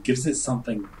specifically gives it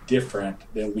something different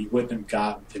that we wouldn't have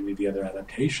got with any of the other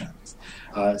adaptations.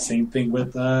 Same thing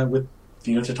with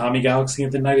Tatami Galaxy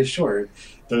and The Night is Short.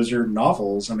 Those are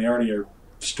novels, and they already are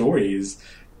stories.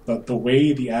 But the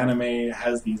way the anime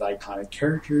has these iconic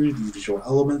characters, these visual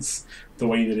elements, the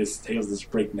way that it takes this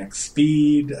breakneck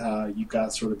speed, you've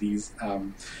got sort of these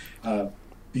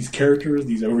characters,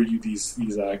 these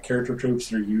character tropes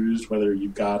that are used. Whether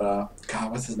you've got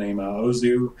what's his name,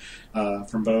 Ozu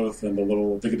from both, and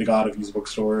the god of used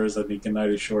bookstores, I think in Night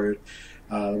is Short.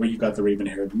 Where you've got the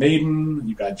raven-haired maiden,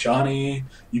 you've got Johnny,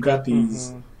 you've got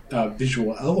these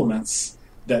visual elements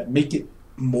that make it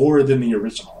more than the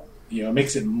original. It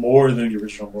makes it more than the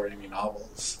original Morihime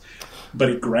novels. But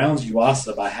it grounds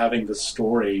Yuasa by having the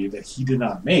story that he did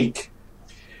not make.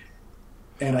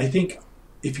 And I think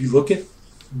if you look at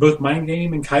both Mind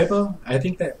Game and Kaiba, I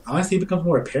think that honestly it becomes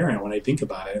more apparent when I think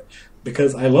about it.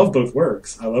 Because I love both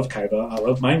works. I love Kaiba, I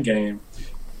love Mind Game.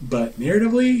 But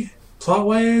narratively,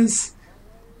 plot-wise,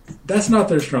 that's not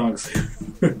their strong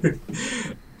suit.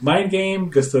 Mind Game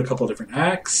goes to a couple of different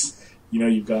acts.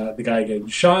 You've got the guy getting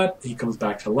shot. He comes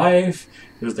back to life.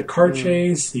 There's the car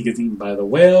chase. He gets eaten by the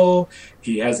whale.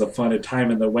 He has a fun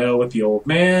time in the whale with the old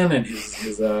man and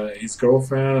his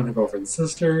girlfriend and her girlfriend's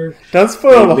sister. Don't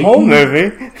spoil the whole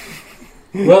movie.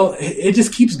 Well, it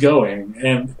just keeps going.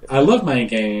 And I love Mind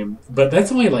Game, but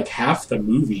that's only like half the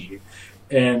movie.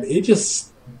 And it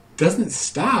just doesn't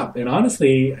stop. And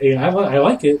honestly, I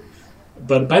like it.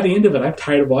 But by the end of it, I'm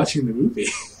tired of watching the movie.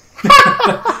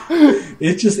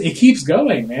 It keeps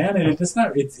going, man, and it's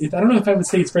not. I don't know if I would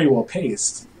say it's very well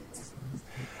paced.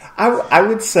 I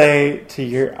would say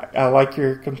I like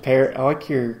your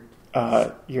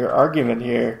argument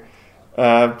here,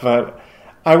 but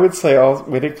I would say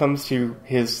when it comes to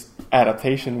his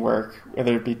adaptation work,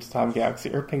 whether it be Tatami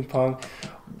Galaxy or Ping Pong,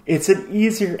 it's an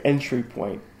easier entry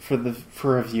point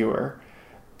for a viewer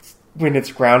when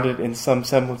it's grounded in some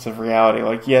semblance of reality.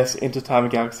 Like, yes, in Tatami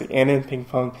Galaxy and in Ping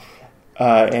Pong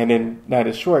and in Night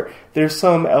is Short, there's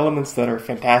some elements that are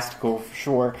fantastical for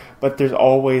sure, but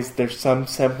there's some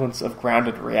semblance of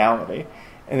grounded reality.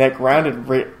 And that grounded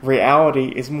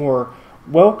reality is more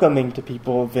welcoming to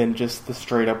people than just the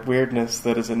straight up weirdness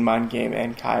that is in Mind Game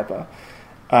and Kaiba.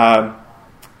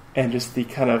 And just the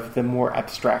kind of the more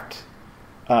abstract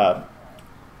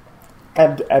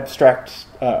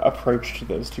approach to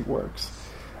those two works,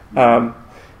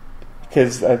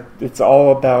 because it's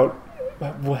all about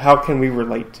how can we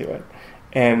relate to it.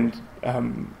 And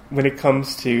when it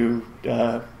comes to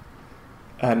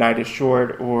Night is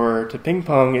Short or to Ping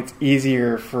Pong, it's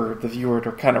easier for the viewer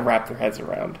to kind of wrap their heads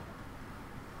around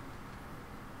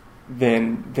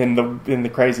than the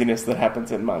craziness that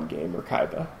happens in Mind Game or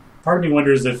Kaiba. Part of me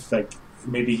wonders if like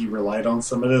maybe he relied on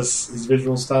some of his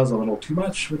visual styles a little too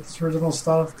much with his original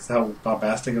stuff because how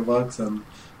bombastic it looks, and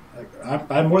like,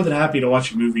 I'm more than happy to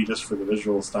watch a movie just for the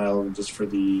visual style and just for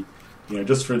the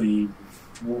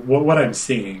what I'm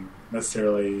seeing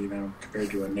necessarily,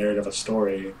 compared to a narrative, a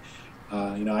story.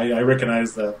 I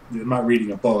recognize that I'm not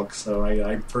reading a book, so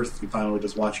I'm perfectly fine with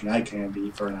just watching eye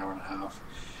candy for an hour and a half.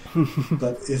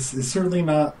 But it's certainly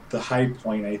not the high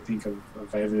point, I think, of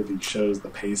either of these shows, the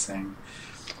pacing.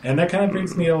 And that kind of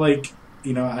brings me to,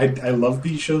 I love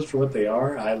these shows for what they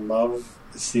are. I love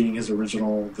seeing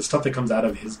the stuff that comes out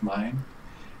of his mind.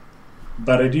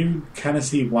 But I do kind of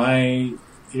see why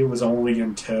it was only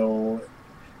until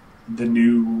the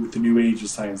new age of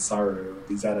Science Saru,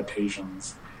 these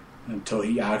adaptations, until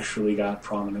he actually got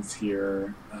prominence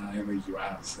here in the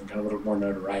U.S. and got a little more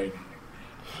notoriety.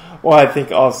 Well, I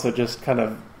think also just kind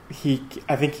of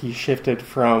I think he shifted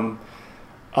from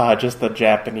just the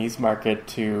Japanese market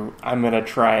to I'm going to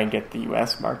try and get the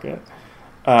U.S. market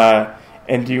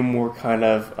and do more kind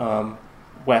of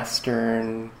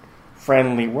Western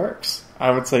friendly works.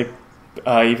 I would say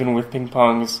even with Ping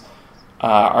Pong's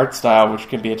art style, which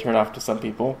can be a turnoff to some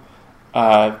people.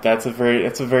 That's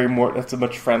a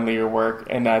much friendlier work,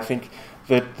 and I think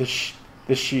that the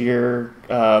sheer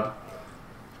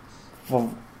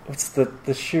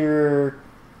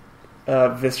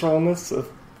visceralness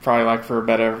of, probably like for a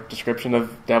better description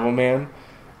of Devilman,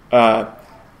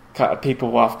 caught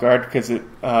people off guard because they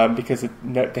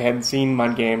hadn't seen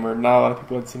Mind Game, or not a lot of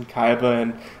people had seen Kaiba,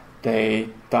 and they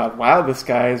thought, wow, this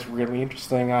guy is really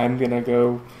interesting. I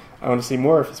want to see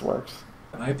more of his works.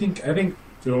 I think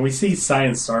when we see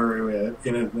Science Saru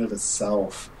in and of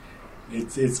itself,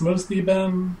 it's mostly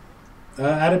been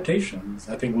adaptations.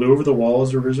 I think Lou Over the Wall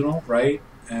is original, right?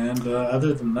 And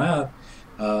other than that,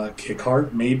 Kick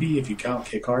Heart, maybe, if you count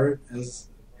Kick Heart as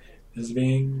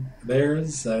being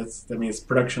theirs. It's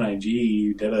Production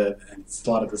IG did it, and it's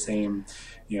a lot of the same,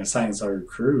 Science Saru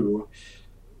crew.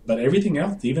 But everything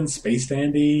else, even Space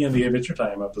Dandy and the Adventure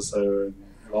Time episode,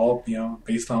 all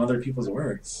based on other people's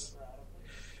works.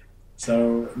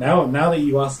 So now that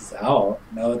Yuasa's out,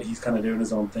 now that he's kind of doing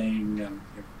his own thing and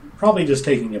probably just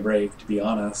taking a break, to be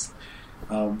honest,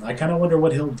 I kind of wonder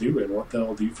what he'll do and what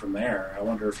they'll do from there. I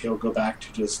wonder if he'll go back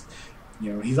to just,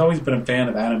 he's always been a fan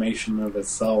of animation of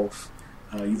itself.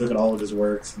 You look at all of his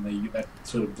works, and that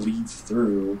sort of bleeds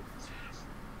through.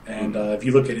 And if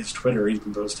you look at his Twitter, he's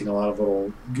been posting a lot of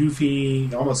little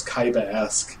goofy, almost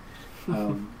Kaiba-esque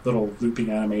little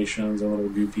looping animations and little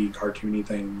goofy, cartoony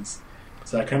things.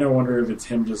 So I kind of wonder if it's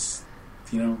him just,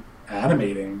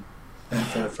 animating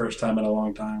for the first time in a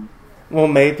long time. Well,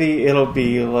 maybe it'll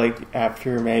be like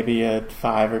after maybe a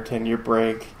 5 or 10 year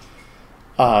break,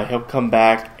 he'll come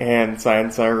back and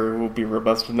Science Saru will be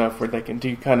robust enough where they can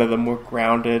do kind of the more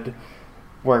grounded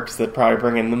works that probably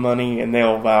bring in the money, and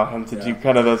they'll allow him to do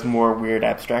kind of those more weird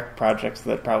abstract projects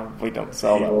that probably don't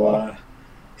sell that well.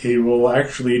 He will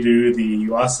actually do the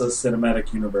Yuasa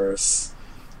Cinematic Universe.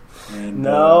 And,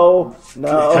 no. And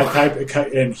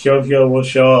Hyokyo will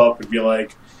show up and be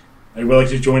like, I would like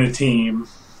to join a team.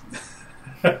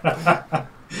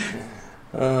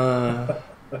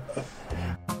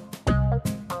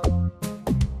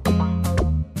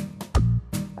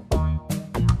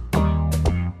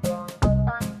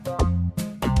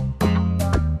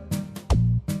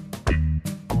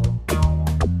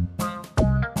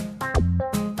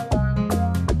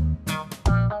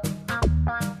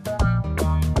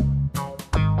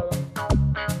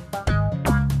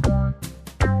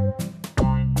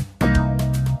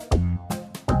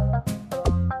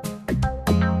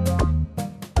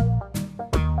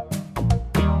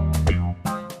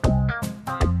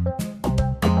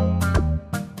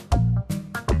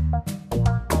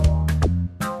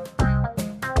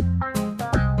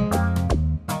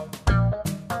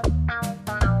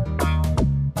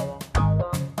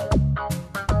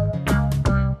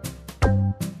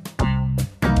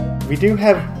 We do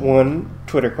have one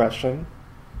Twitter question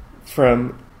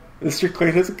from Mr.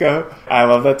 Clean is a Goat. I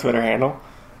love that Twitter handle.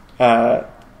 You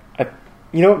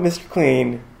know what? Mr.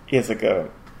 Clean is a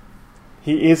goat.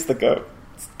 He is the goat.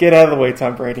 Get out of the way,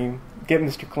 Tom Brady. Get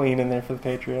Mr. Clean in there for the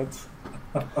Patriots.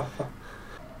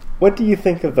 What do you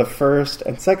think of the first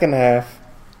and second half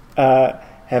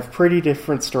have pretty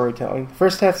different storytelling? The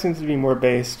first half seems to be more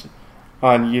based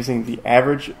on using the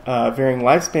average varying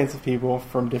lifespans of people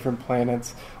from different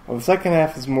planets, while the second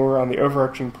half is more on the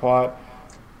overarching plot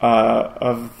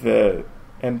of the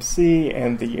MC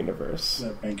and the universe.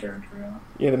 The main character, yeah.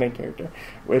 Yeah, the main character,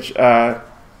 which I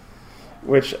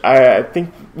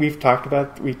think we talked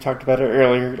about it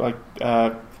earlier. Like,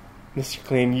 Mr.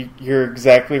 Clean, you're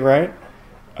exactly right.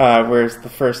 Whereas the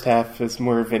first half is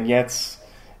more vignettes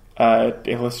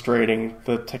illustrating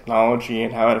the technology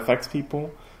and how it affects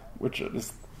people, which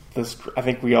is I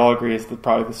think we all agree is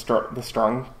probably the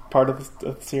strong part of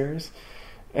the series.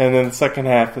 And then the second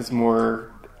half is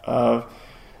more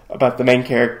about the main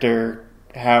character,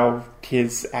 how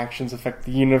his actions affect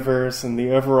the universe and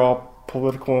the overall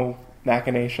political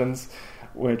machinations,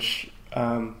 which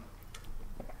can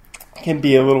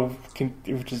be a little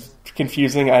which is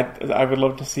confusing. I would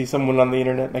love to see someone on the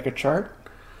internet make a chart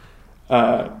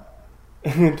to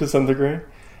some degree.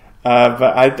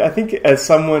 But I think as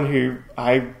someone who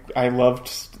I loved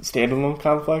standalone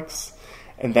conflicts,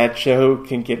 and that show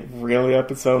can get really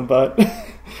up its own butt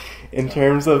in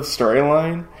terms of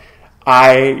storyline.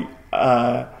 And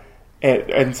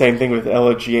same thing with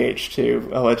LGH too,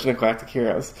 Legend of Galactic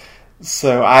Heroes.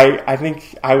 So I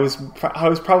think I was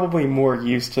probably more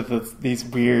used to these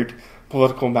weird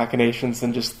political machinations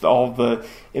and just all the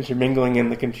intermingling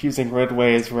and the confusing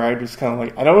roadways where I just kind of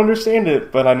like, I don't understand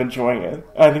it, but I'm enjoying it.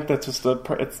 I think that's just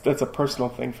that's a personal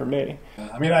thing for me.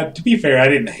 I mean, to be fair, I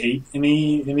didn't hate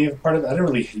any of the part of it. I didn't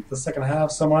really hate the second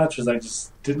half so much as I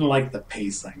just didn't like the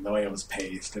pacing, the way it was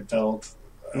paced. It felt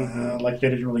like they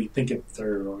didn't really think it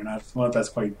through. And I don't know if that's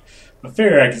quite a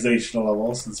fair accusation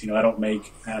level, since I don't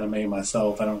make anime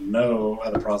myself. I don't know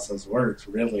how the process works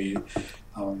really.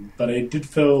 But it did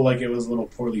feel like it was a little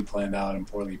poorly planned out and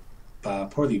poorly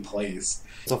placed.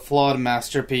 It's a flawed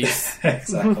masterpiece.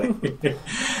 Exactly.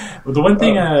 Well, the one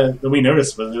thing that we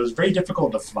noticed was it was very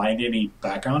difficult to find any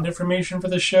background information for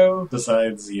the show,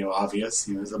 besides, obvious.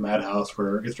 It's a madhouse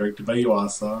where it's directed by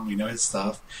Yuasa. We know his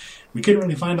stuff. We couldn't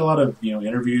really find a lot of,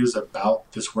 interviews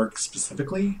about this work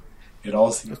specifically. It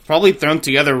all seemed... It's probably thrown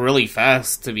together really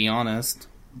fast, to be honest.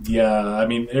 Yeah, I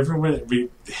mean, everything we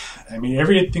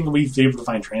were able to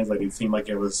find translated seemed like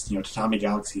it was, Tatami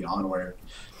Galaxy Onward,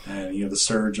 and the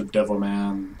surge of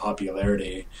Devilman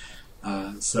popularity.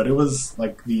 So it was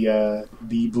like the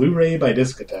Blu-ray by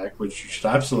Discotek, which you should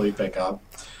absolutely pick up.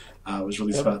 Was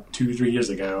released about 2-3 years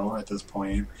ago at this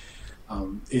point.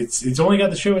 It's only got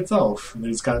the show itself.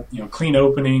 It's got clean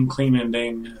opening, clean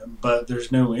ending, but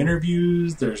there's no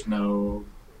interviews, there's no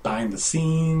behind the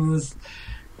scenes.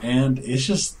 And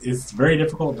it's very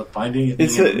difficult to find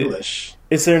anything in English.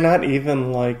 Is there not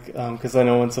even because I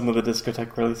know in some of the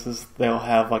Discotek releases they'll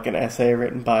have an essay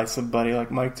written by somebody like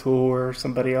Mike Toole or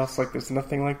somebody else. There's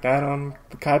nothing like that on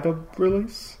the Kaiba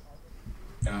release.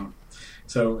 Yeah.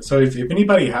 So if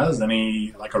anybody has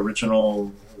any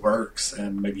original works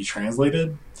and maybe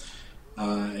translated,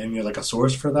 and a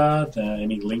source for that,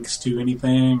 any links to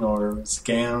anything or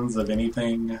scans of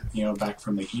anything, back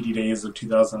from the heady days of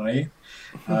 2008,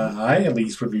 I at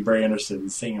least would be very interested in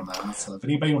seeing that. So if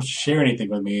anybody wants to share anything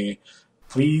with me,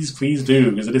 please do,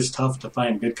 because it is tough to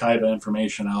find good Kaiba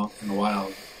information out in the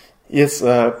wild. Yes,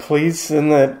 please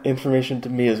send that information to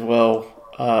me as well.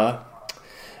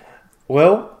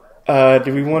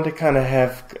 Do we want to kind of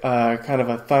have kind of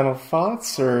a final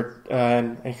thoughts or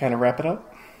and kind of wrap it up?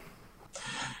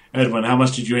 Edwin, how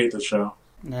much did you hate the show?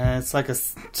 It's like a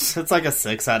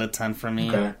 6 out of 10 for me.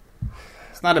 Okay.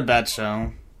 It's not a bad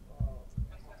show.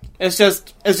 It's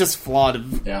just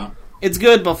flawed. Yeah. It's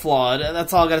good but flawed.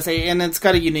 That's all I gotta say. And it's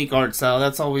got a unique art style.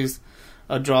 That's always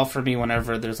a draw for me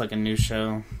whenever there's a new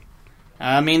show.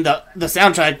 I mean, the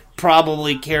soundtrack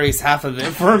probably carries half of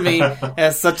it for me.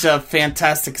 It's such a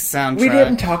fantastic soundtrack. We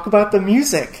didn't talk about the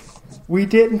music. We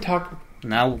didn't talk.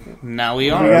 Now we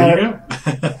are.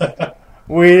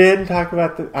 We didn't talk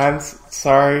about the... I'm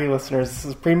sorry, listeners. This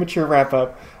is a premature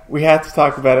wrap-up. We have to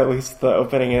talk about at least the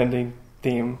opening and ending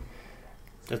theme.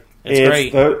 It's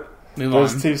great.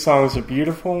 Those two songs are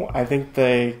beautiful. I think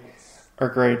they are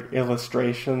great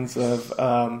illustrations of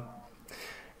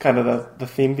kind of the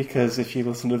theme, because if you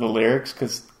listen to the lyrics,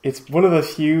 because it's one of the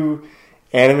few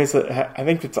animes that I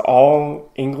think it's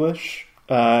all English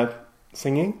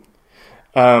singing.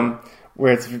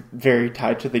 Where it's very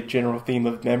tied to the general theme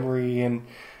of memory and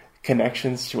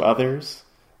connections to others.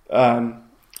 And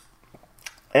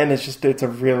it's a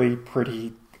really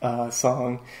pretty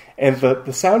song. And the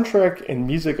soundtrack and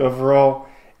music overall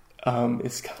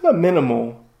is kind of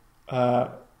minimal to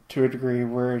a degree,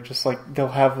 where just they'll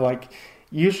have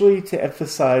usually to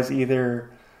emphasize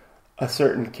either a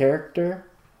certain character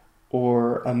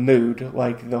or a mood.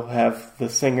 They'll have the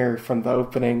singer from the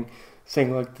opening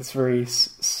sing this very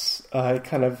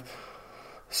kind of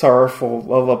sorrowful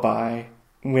lullaby,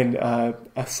 when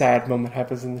a sad moment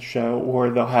happens in the show, or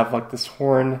they'll have like this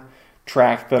horn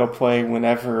track that'll play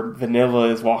whenever Vanilla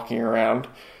is walking around,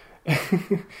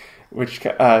 which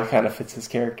kind of fits his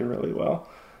character really well.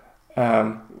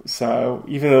 So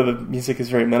even though the music is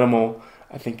very minimal,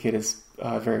 I think it is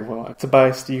very well.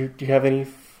 Tobias, do you have any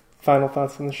final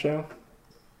thoughts on the show?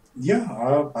 Yeah,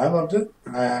 I loved it.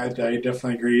 I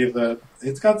definitely agree that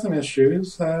it's got some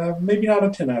issues. Maybe not a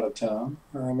 10 out of 10.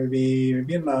 Maybe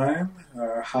a 9,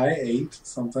 or high 8,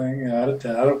 something out of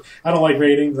 10. I don't like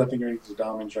ratings. I think ratings are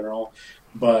dumb in general,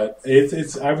 but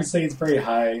it's I would say it's very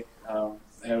high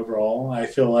overall. I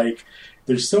feel like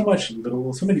there's so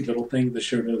many little things the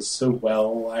show does so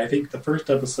well. I think the first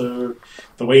episode,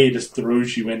 the way it just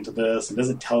throws you into this, it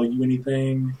doesn't tell you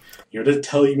anything. It doesn't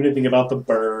tell you anything about the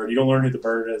bird. You don't learn who the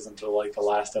bird is until like the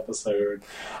last episode.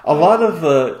 A lot of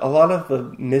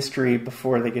the mystery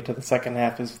before they get to the second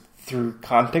half is through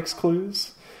context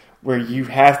clues, where you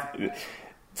have to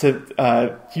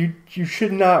you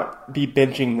should not be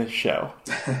binging this show.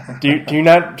 do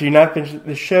not binge.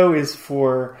 The show is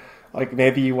for, like,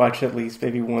 maybe you watch at least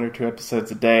maybe 1 or 2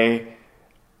 episodes a day,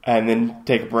 and then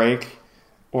take a break,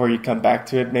 or you come back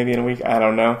to it maybe in a week. I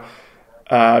don't know,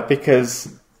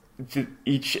 because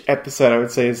each episode I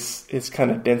would say is kind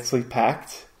of densely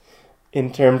packed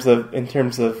in terms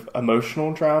of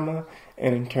emotional drama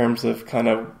and in terms of kind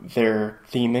of their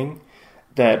theming,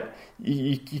 that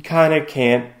you kind of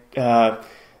can't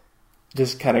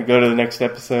just kind of go to the next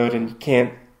episode, and you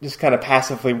can't just kind of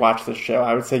passively watch the show.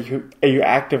 I would say you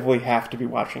actively have to be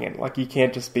watching it. Like, you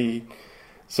can't just be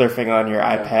surfing on your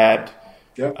iPad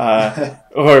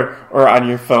or on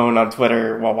your phone on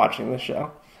Twitter while watching the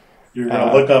show. You're going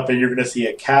to look up and you're going to see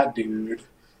a cat dude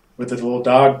with a little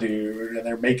dog dude, and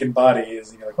they're making bodies.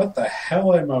 And you're like, what the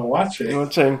hell am I watching? Yeah.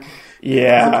 Is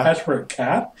it a patchwork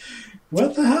cat?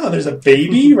 What the hell? There's a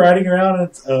baby riding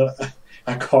around in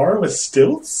a car with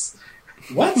stilts?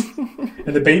 What?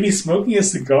 And the baby's smoking a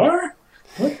cigar?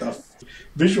 What the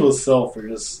visual itself are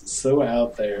just so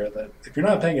out there that if you're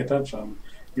not paying attention,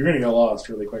 you're going to get lost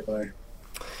really quickly.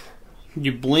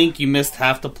 You blink, you missed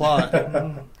half the plot.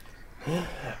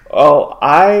 Well,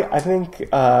 I think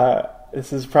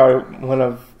this is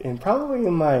probably probably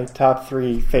in my top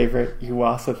 3 favorite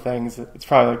Yuasa things. It's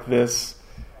probably like this,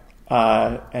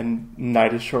 and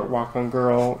Night is Short, Walk on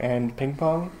Girl, and Ping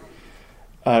Pong.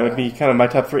 It would be kind of my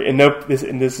top 3. And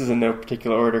this is in no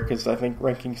particular order, because I think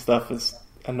ranking stuff is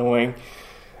annoying.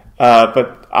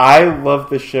 But I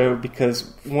love this show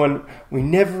because, one,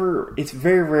 it's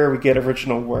very rare we get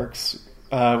original works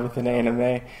with an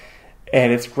anime.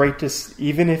 And it's great to,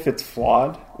 even if it's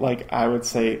flawed, like, I would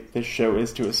say this show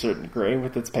is to a certain degree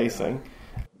with its pacing.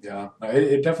 Yeah,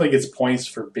 it definitely gets points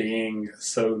for being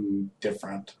so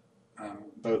different,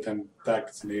 both in the fact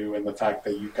it's new and the fact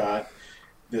that you got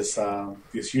this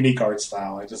unique art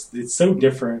style. It's so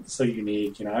different, so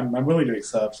unique. You know, I'm willing to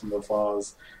accept some of the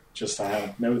flaws just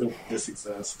to know that this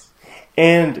exists.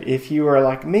 And if you are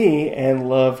like me and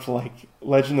loved, like,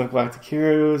 Legend of Galactic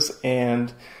Heroes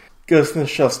and Ghost in the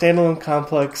Shell standalone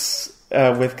complex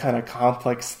with kind of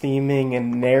complex theming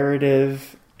and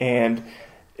narrative and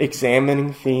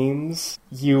examining themes,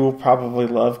 you will probably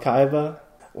love Kaiba,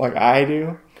 like I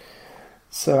do.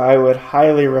 So I would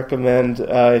highly recommend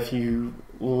if you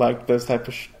like those type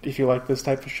of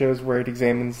shows where it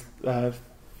examines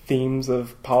themes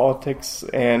of politics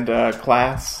and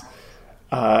class.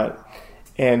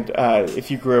 And if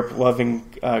you grew up loving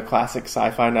classic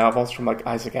sci-fi novels from, like,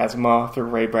 Isaac Asimov or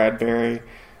Ray Bradbury,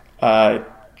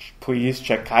 please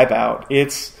check Kaiba out.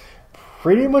 It's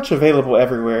pretty much available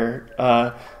everywhere.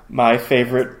 My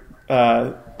favorite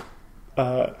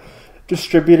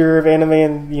distributor of anime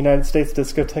in the United States,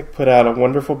 Discotech, put out a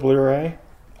wonderful Blu-ray.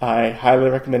 I highly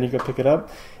recommend you go pick it up.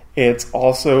 It's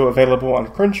also available on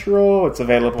Crunchyroll. It's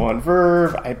available on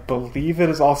Verve. I believe it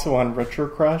is also on Retro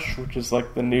Crush, which is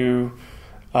like the new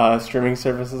streaming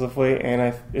services of late,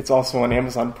 and it's also on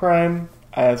Amazon Prime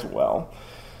as well.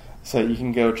 So you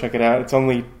can go check it out. It's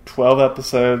only 12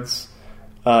 episodes.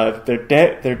 They're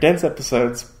dense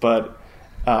episodes, but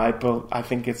I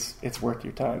think it's worth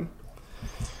your time.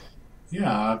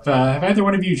 Yeah, have either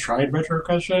one of you tried Retro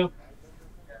Crush yet?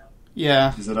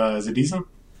 Yeah. Is it decent?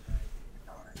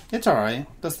 It's alright.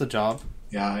 That's the job.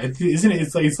 Yeah,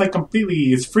 it's like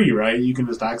completely, it's free, right? You can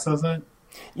just access it?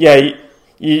 Yeah,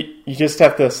 you just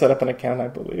have to set up an account, I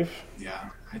believe. Yeah.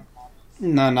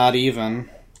 No, not even.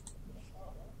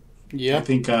 Yeah. I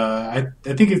think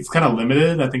it's kind of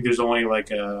limited. I think there's only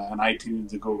like an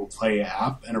iTunes, a Google Play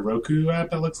app, and a Roku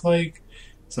app, it looks like.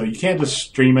 So you can't just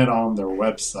stream it on their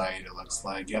website, it looks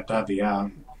like. You have to have the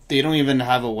app. They don't even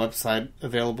have a website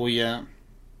available yet.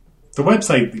 The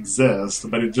website exists,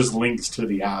 but it just links to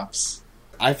the apps.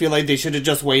 I feel like they should have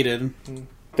just waited.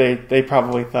 They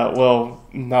probably thought, well,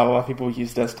 not a lot of people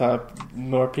use desktop.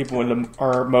 More people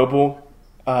are mobile.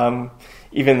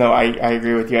 Even though I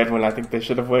agree with you, Edwin, I think they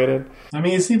should have waited. I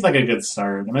mean, it seems like a good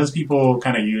start. And most people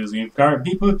kind of use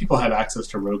people have access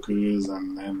to Roku's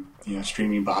and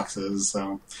streaming boxes.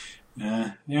 So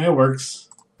it works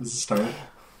as a start.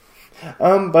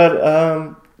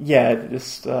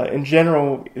 Just in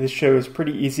general, this show is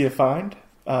pretty easy to find,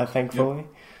 thankfully. Yep.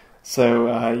 So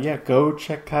go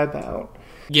check Kaiba out.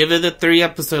 Give it a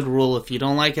 3-episode rule. If you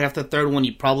don't like it after the third one,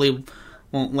 you probably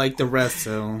won't like the rest.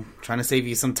 So trying to save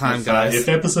you some time, guys. If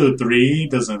episode 3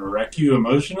 doesn't wreck you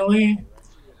emotionally,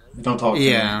 don't talk to me.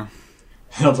 Yeah.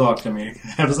 Don't talk to me.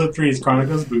 Episode 3 is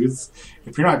Chronicles Boots.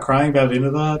 If you're not crying about the end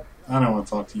of that, I don't want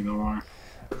to talk to you no more.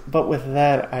 But with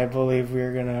that, I believe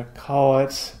we're going to call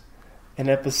it an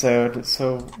episode.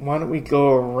 So why don't we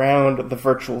go around the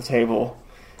virtual table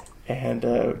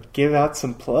and give out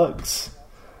some plugs.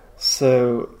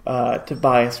 So,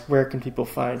 Tobias, where can people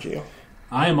find you?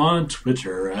 I am on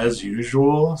Twitter, as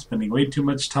usual, spending way too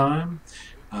much time.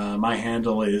 My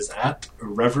handle is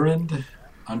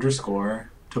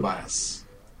 @Reverend_Tobias.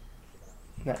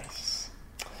 Nice.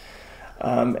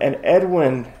 And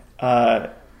Edwin,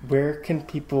 where can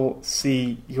people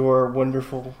see your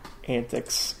wonderful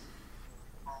antics?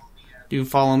 Do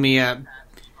follow me at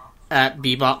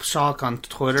BebopShock on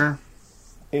Twitter.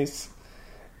 Nice.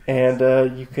 And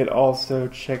you could also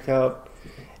check out,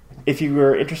 if you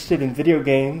were interested in video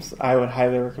games, I would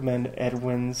highly recommend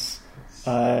Edwin's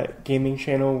gaming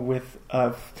channel with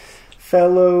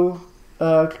fellow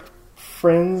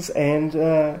friends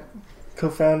and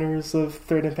co-founders of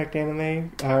Third Impact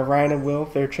Anime, Ryan and Will,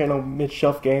 their channel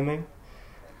Midshelf Gaming.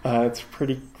 It's a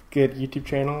pretty good YouTube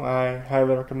channel. I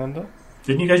highly recommend it.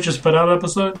 Didn't you guys just put out an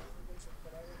episode?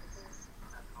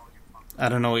 I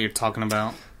don't know what you're talking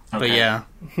about. Okay. But yeah.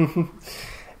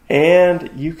 And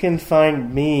you can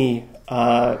find me,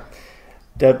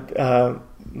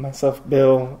 myself,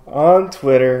 Bill, on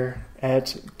Twitter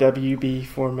at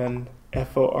WBForeman,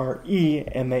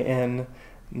 FOREMAN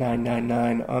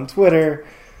 999 on Twitter,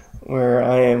 where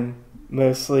I am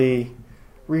mostly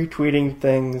retweeting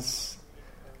things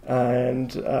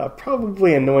and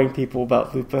probably annoying people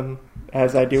about Lupin,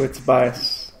 as I do with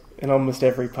Tobias in almost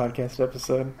every podcast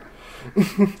episode.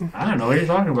 I don't know what you're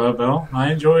talking about, Bill.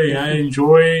 I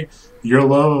enjoy your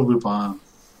love of Lupin.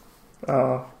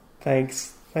 Oh,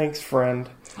 thanks. Thanks, friend.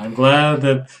 I'm glad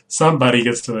that somebody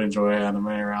gets to enjoy anime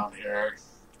around here.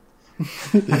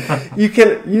 You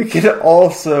can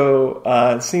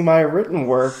also see my written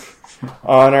work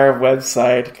on our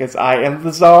website, because I am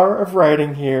the czar of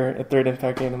writing here at Third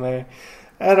Impact Anime,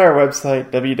 at our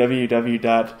website,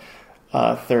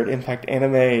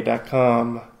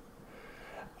 www.thirdimpactanime.com.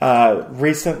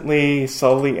 Recently,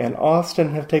 Sully and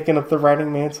Austin have taken up the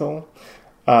writing mantle.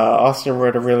 Austin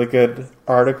wrote a really good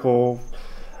article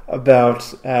about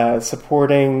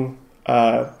supporting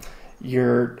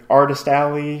your artist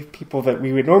alley, people that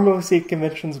we would normally see at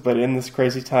conventions, but in this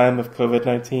crazy time of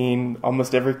COVID-19,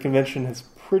 almost every convention has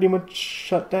pretty much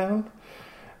shut down.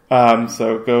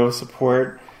 So go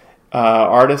support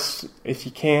artists if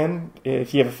you can.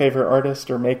 If you have a favorite artist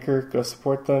or maker, go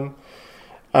support them.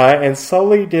 And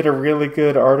Sully did a really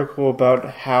good article about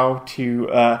how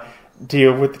to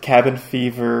deal with the cabin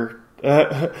fever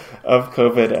of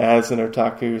COVID as an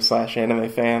otaku/anime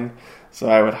fan. So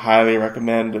I would highly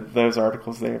recommend those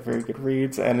articles. They are very good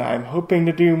reads, and I'm hoping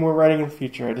to do more writing in the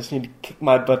future. I just need to kick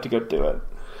my butt to go do it.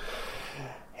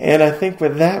 And I think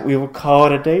with that, we will call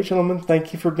it a day, gentlemen.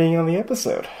 Thank you for being on the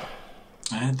episode.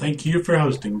 And thank you for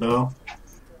hosting, Bill.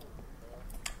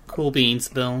 Cool beans,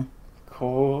 Bill.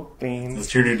 Cool beans.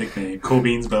 That's your new nickname. Cool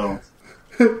Beans Bill.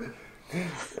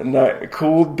 No,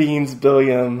 Cool Beans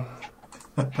Billiam.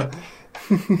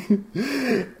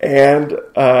 And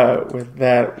with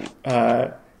that,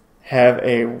 have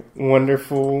a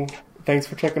wonderful... Thanks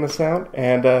for checking us out,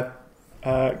 and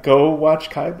go watch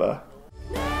Kaiba.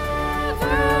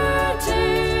 Never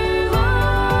too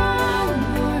long,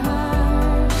 your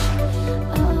heart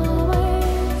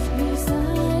always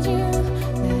beside you.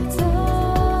 That's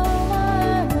all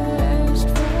I wished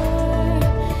for.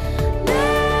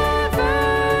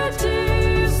 Never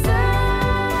too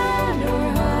sad,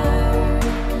 your heart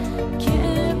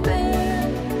can't bear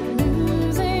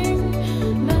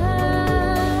losing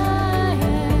my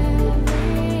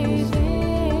everything.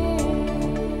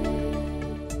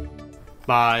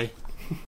 Bye.